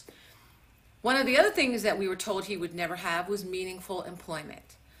nevers. One of the other things that we were told he would never have was meaningful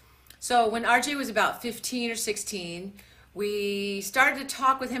employment. So when RJ was about 15 or 16, we started to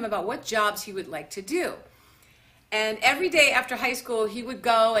talk with him about what jobs he would like to do. And every day after high school, he would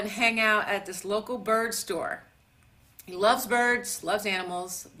go and hang out at this local bird store. He loves birds, loves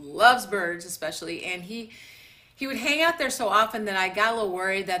animals, loves birds especially, and he would hang out there so often that I got a little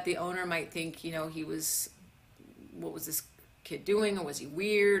worried that the owner might think, you know, what was this kid doing, or was he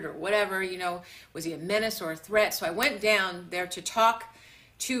weird or whatever, you know, was he a menace or a threat? So I went down there to talk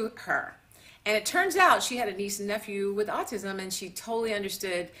to her. And it turns out she had a niece and nephew with autism, and she totally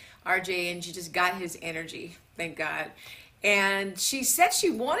understood RJ, and she just got his energy, thank God. And she said she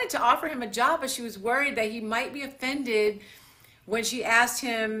wanted to offer him a job, but she was worried that he might be offended when she asked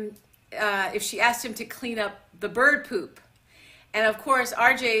him, if she asked him to clean up the bird poop. And of course,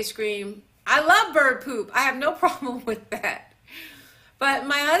 RJ screamed, "I love bird poop. I have no problem with that." But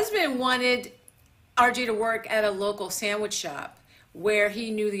my husband wanted RJ to work at a local sandwich shop where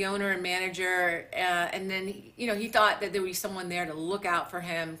he knew the owner and manager, and then he thought that there would be someone there to look out for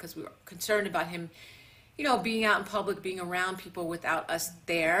him because we were concerned about him, being out in public, being around people without us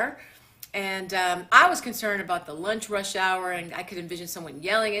there. And I was concerned about the lunch rush hour, and I could envision someone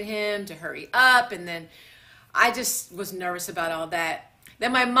yelling at him to hurry up, and then I just was nervous about all that.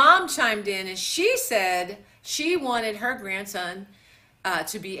 Then my mom chimed in, and she said she wanted her grandson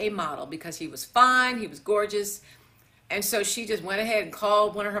to be a model because he was fine, he was gorgeous. And so she just went ahead and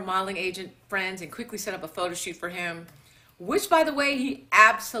called one of her modeling agent friends and quickly set up a photo shoot for him, which, by the way, he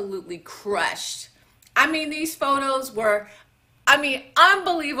absolutely crushed. I mean, these photos were,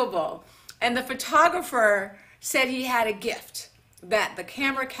 unbelievable. And the photographer said he had a gift, that the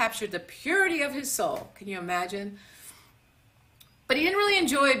camera captured the purity of his soul. Can you imagine? But he didn't really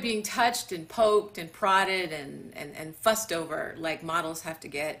enjoy being touched and poked and prodded and fussed over like models have to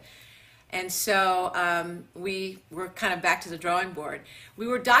get. And so we were kind of back to the drawing board. We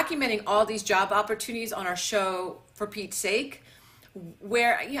were documenting all these job opportunities on our show for Pete's sake,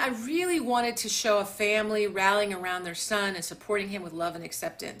 where I really wanted to show a family rallying around their son and supporting him with love and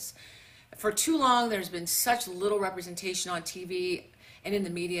acceptance. For too long, there's been such little representation on TV and in the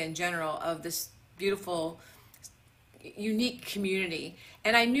media in general of this beautiful, unique community.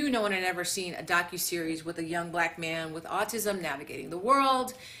 And I knew no one had ever seen a docuseries with a young black man with autism navigating the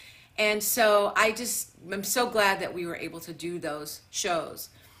world. And so I'm so glad that we were able to do those shows.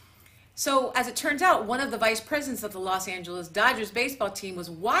 So as it turns out, one of the vice presidents of the Los Angeles Dodgers baseball team was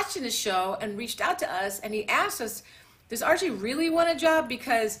watching the show and reached out to us, and he asked us, does RJ really want a job?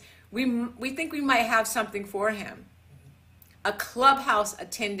 Because we think we might have something for him. A clubhouse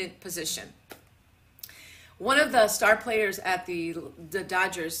attendant position. One of the star players at the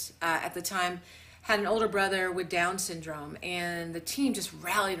Dodgers at the time had an older brother with Down syndrome, and the team just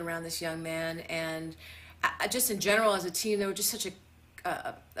rallied around this young man. And just in general as a team, they were just such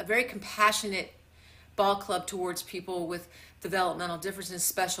a very compassionate ball club towards people with developmental differences,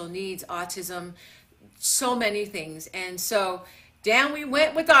 special needs, autism, so many things. And so down we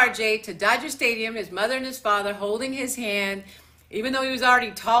went with RJ to Dodger Stadium, his mother and his father holding his hand, even though he was already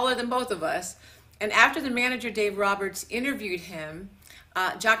taller than both of us. And after the manager, Dave Roberts, interviewed him,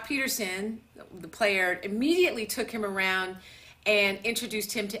 Jock Peterson, the player, immediately took him around and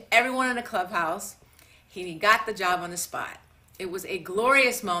introduced him to everyone in the clubhouse. He got the job on the spot. It was a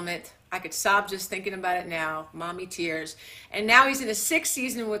glorious moment. I could sob just thinking about it now, mommy tears. And now he's in his 6th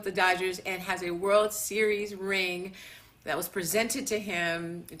season with the Dodgers and has a World Series ring that was presented to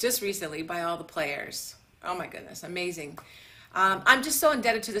him just recently by all the players. Oh my goodness, amazing. I'm just so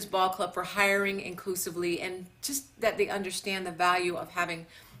indebted to this ball club for hiring inclusively, and just that they understand the value of having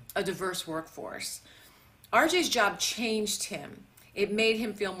a diverse workforce. RJ's job changed him. It made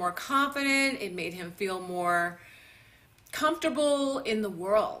him feel more confident. It made him feel more comfortable in the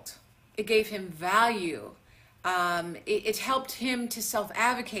world. It gave him value. It helped him to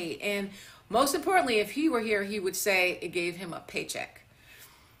self-advocate. And most importantly, if he were here, he would say it gave him a paycheck.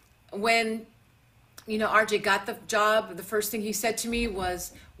 When, you know, RJ got the job, the first thing he said to me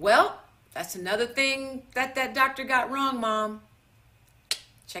was, well, that's another thing that doctor got wrong, Mom.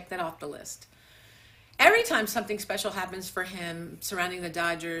 Check that off the list. Every time something special happens for him surrounding the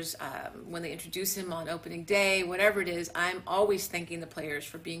Dodgers, when they introduce him on opening day, whatever it is, I'm always thanking the players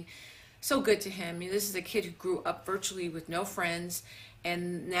for being so good to him. You know, this is a kid who grew up virtually with no friends,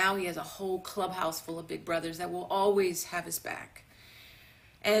 and now he has a whole clubhouse full of big brothers that will always have his back.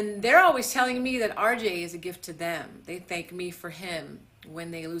 And they're always telling me that RJ is a gift to them. They thank me for him when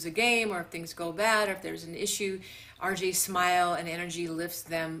they lose a game or if things go bad or if there's an issue. RJ's smile and energy lifts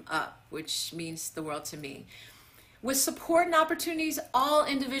them up, which means the world to me. With support and opportunities, all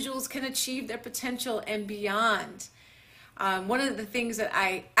individuals can achieve their potential and beyond. One of the things that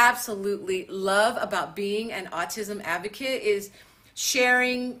I absolutely love about being an autism advocate is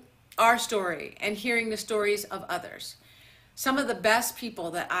sharing our story and hearing the stories of others. Some of the best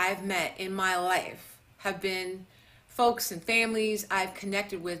people that I've met in my life have been folks and families I've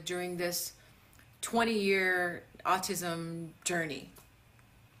connected with during this 20-year autism journey.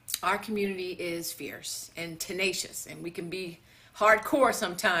 Our community is fierce and tenacious, and we can be hardcore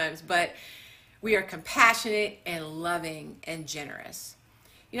sometimes, but we are compassionate and loving and generous.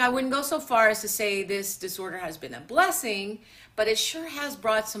 You know, I wouldn't go so far as to say this disorder has been a blessing, but it sure has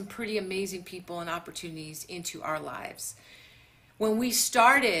brought some pretty amazing people and opportunities into our lives. When we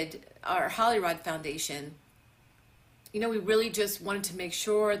started our Holly Robinson Foundation, you know, we really just wanted to make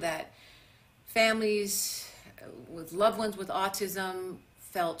sure that families with loved ones with autism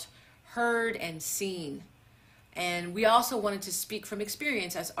felt heard and seen. And we also wanted to speak from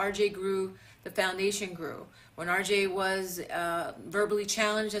experience. As RJ grew, the foundation grew. When RJ was verbally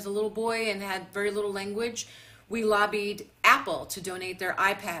challenged as a little boy and had very little language, we lobbied Apple to donate their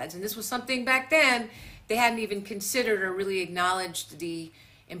iPads. And this was something back then they hadn't even considered or really acknowledged the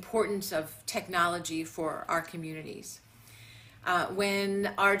importance of technology for our communities.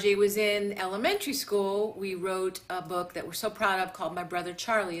 When RJ was in elementary school, we wrote a book that we're so proud of called My Brother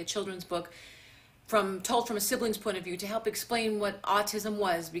Charlie, a children's book told from a sibling's point of view to help explain what autism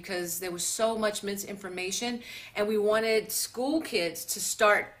was, because there was so much misinformation, and we wanted school kids to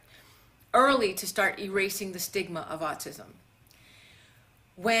start early to start erasing the stigma of autism.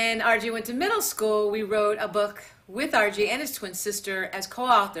 When RJ went to middle school, we wrote a book with RJ and his twin sister as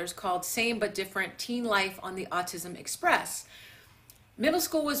co-authors called Same But Different: Teen Life on the Autism Express. Middle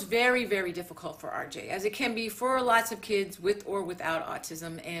school was very, very difficult for RJ, as it can be for lots of kids with or without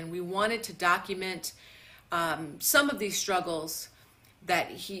autism, and we wanted to document some of these struggles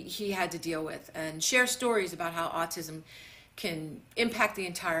that he had to deal with and share stories about how autism can impact the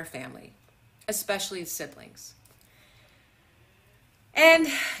entire family, especially siblings. And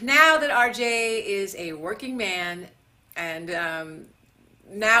now that RJ is a working man, and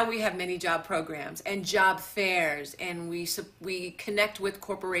now we have many job programs and job fairs, and we connect with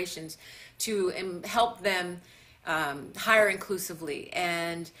corporations to help them hire inclusively.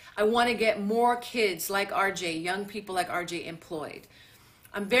 And I want to get more kids like RJ, young people like RJ, employed.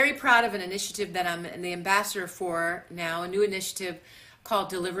 I'm very proud of an initiative that I'm the ambassador for now, a new initiative called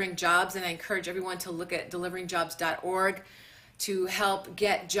Delivering Jobs, and I encourage everyone to look at deliveringjobs.org to help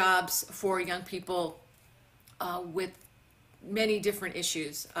get jobs for young people with many different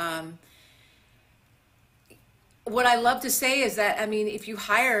issues. What I love to say is that, I mean, if you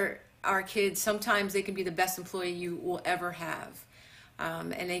hire our kids, sometimes they can be the best employee you will ever have.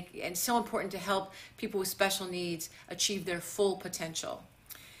 And it's so important to help people with special needs achieve their full potential.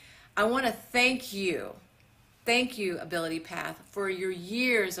 I want to thank you, AbilityPath, for your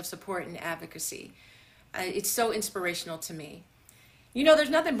years of support and advocacy. It's so inspirational to me. You know, there's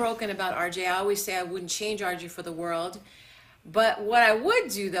nothing broken about RJ. I always say I wouldn't change RJ for the world. But what I would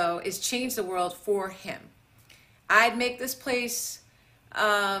do, though, is change the world for him. I'd make this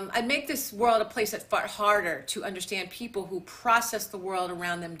world a place that fought harder to understand people who process the world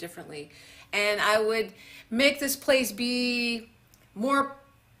around them differently. And I would make this place be more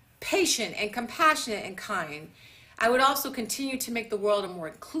patient and compassionate and kind. I would also continue to make the world a more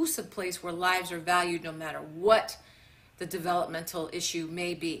inclusive place where lives are valued no matter what the developmental issue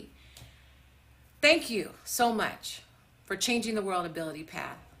may be. Thank you so much for changing the world,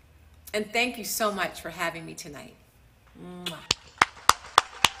 AbilityPath. And thank you so much for having me tonight. Mwah.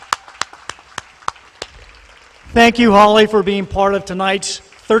 Thank you, Holly, for being part of tonight's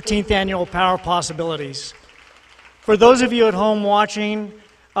 13th Annual Power Possibilities. For those of you at home watching,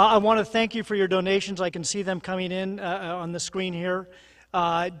 I want to thank you for your donations. I can see them coming in on the screen here.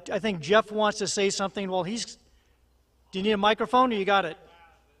 I think Jeff wants to say something. Well, do you need a microphone or you got it?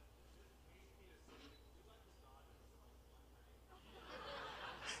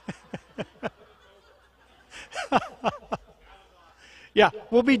 Yeah,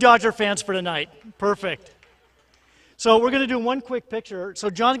 we'll be Dodger fans for tonight. Perfect. So we're going to do one quick picture. So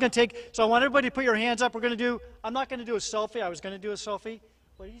John's going to so I want everybody to put your hands up. I'm not going to do a selfie. I was going to do a selfie,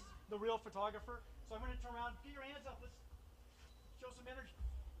 but he's the real photographer. So I'm going to turn around, get your hands up. Let's show some energy.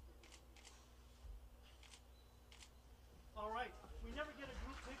 All right. We never get a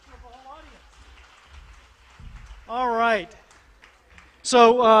group picture of the whole audience. All right.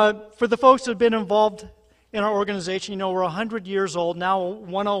 So for the folks that have been involved in our organization, we're 100 years old, now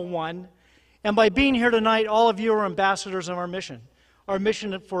 101. And by being here tonight, all of you are ambassadors of our mission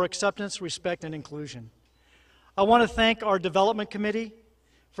for acceptance, respect, and inclusion. I want to thank our development committee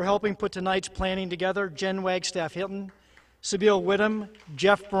for helping put tonight's planning together. Jen Wagstaff Hilton, Sabine Whittam,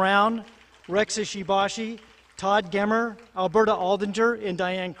 Jeff Brown, Rex Ishibashi, Todd Gemmer, Alberta Aldinger, and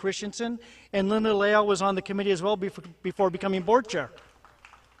Diane Christensen. And Linda Leao was on the committee as well before becoming board chair.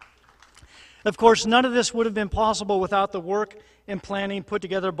 Of course, none of this would have been possible without the work and planning put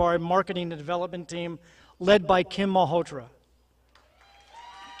together by our marketing and development team led by Kim Malhotra.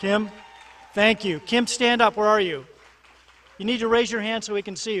 Kim, thank you. Kim, stand up. Where are you? You need to raise your hand so we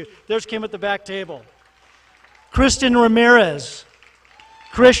can see you. There's Kim at the back table. Kristen Ramirez,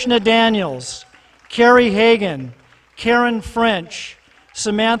 Krishna Daniels, Carrie Hagan, Karen French,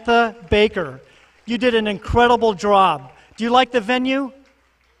 Samantha Baker. You did an incredible job. Do you like the venue?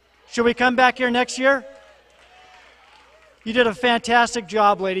 Should we come back here next year? You did a fantastic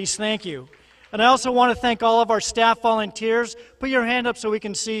job, ladies. Thank you. And I also want to thank all of our staff volunteers. Put your hand up so we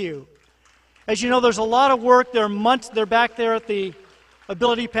can see you. As you know, there's a lot of work. They're back there at the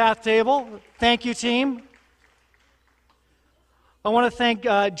AbilityPath table. Thank you, team. I want to thank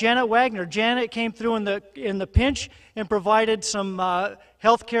Janet Wagner. Janet came through in the pinch and provided some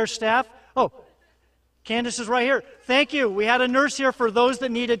healthcare staff. Oh, Candace is right here. Thank you. We had a nurse here for those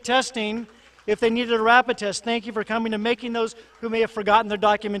that needed testing. If they needed a rapid test, thank you for coming and making those who may have forgotten their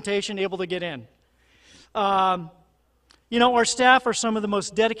documentation able to get in. Our staff are some of the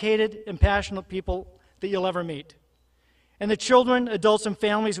most dedicated and passionate people that you'll ever meet. And the children, adults, and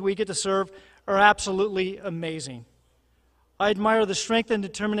families we get to serve are absolutely amazing. I admire the strength and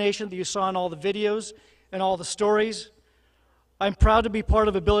determination that you saw in all the videos and all the stories. I'm proud to be part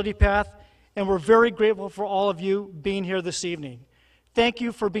of AbilityPath, and we're very grateful for all of you being here this evening. Thank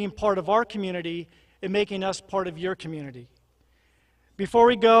you for being part of our community and making us part of your community. Before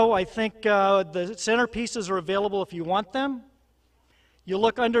we go, I think the centerpieces are available if you want them. You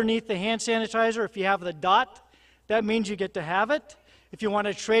look underneath the hand sanitizer. If you have the dot, that means you get to have it. If you want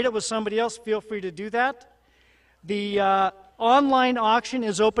to trade it with somebody else, feel free to do that. The online auction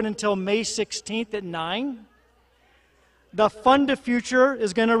is open until May 16th at 9. The Fund to Future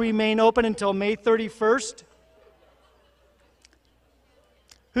is going to remain open until May 31st.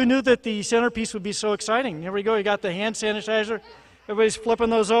 Who knew that the centerpiece would be so exciting? Here we go. You got the hand sanitizer. Everybody's flipping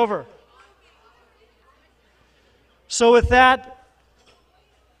those over. So with that,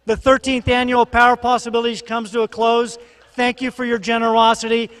 the 13th Annual Power Possibilities comes to a close. Thank you for your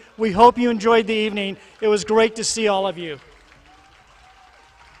generosity. We hope you enjoyed the evening. It was great to see all of you.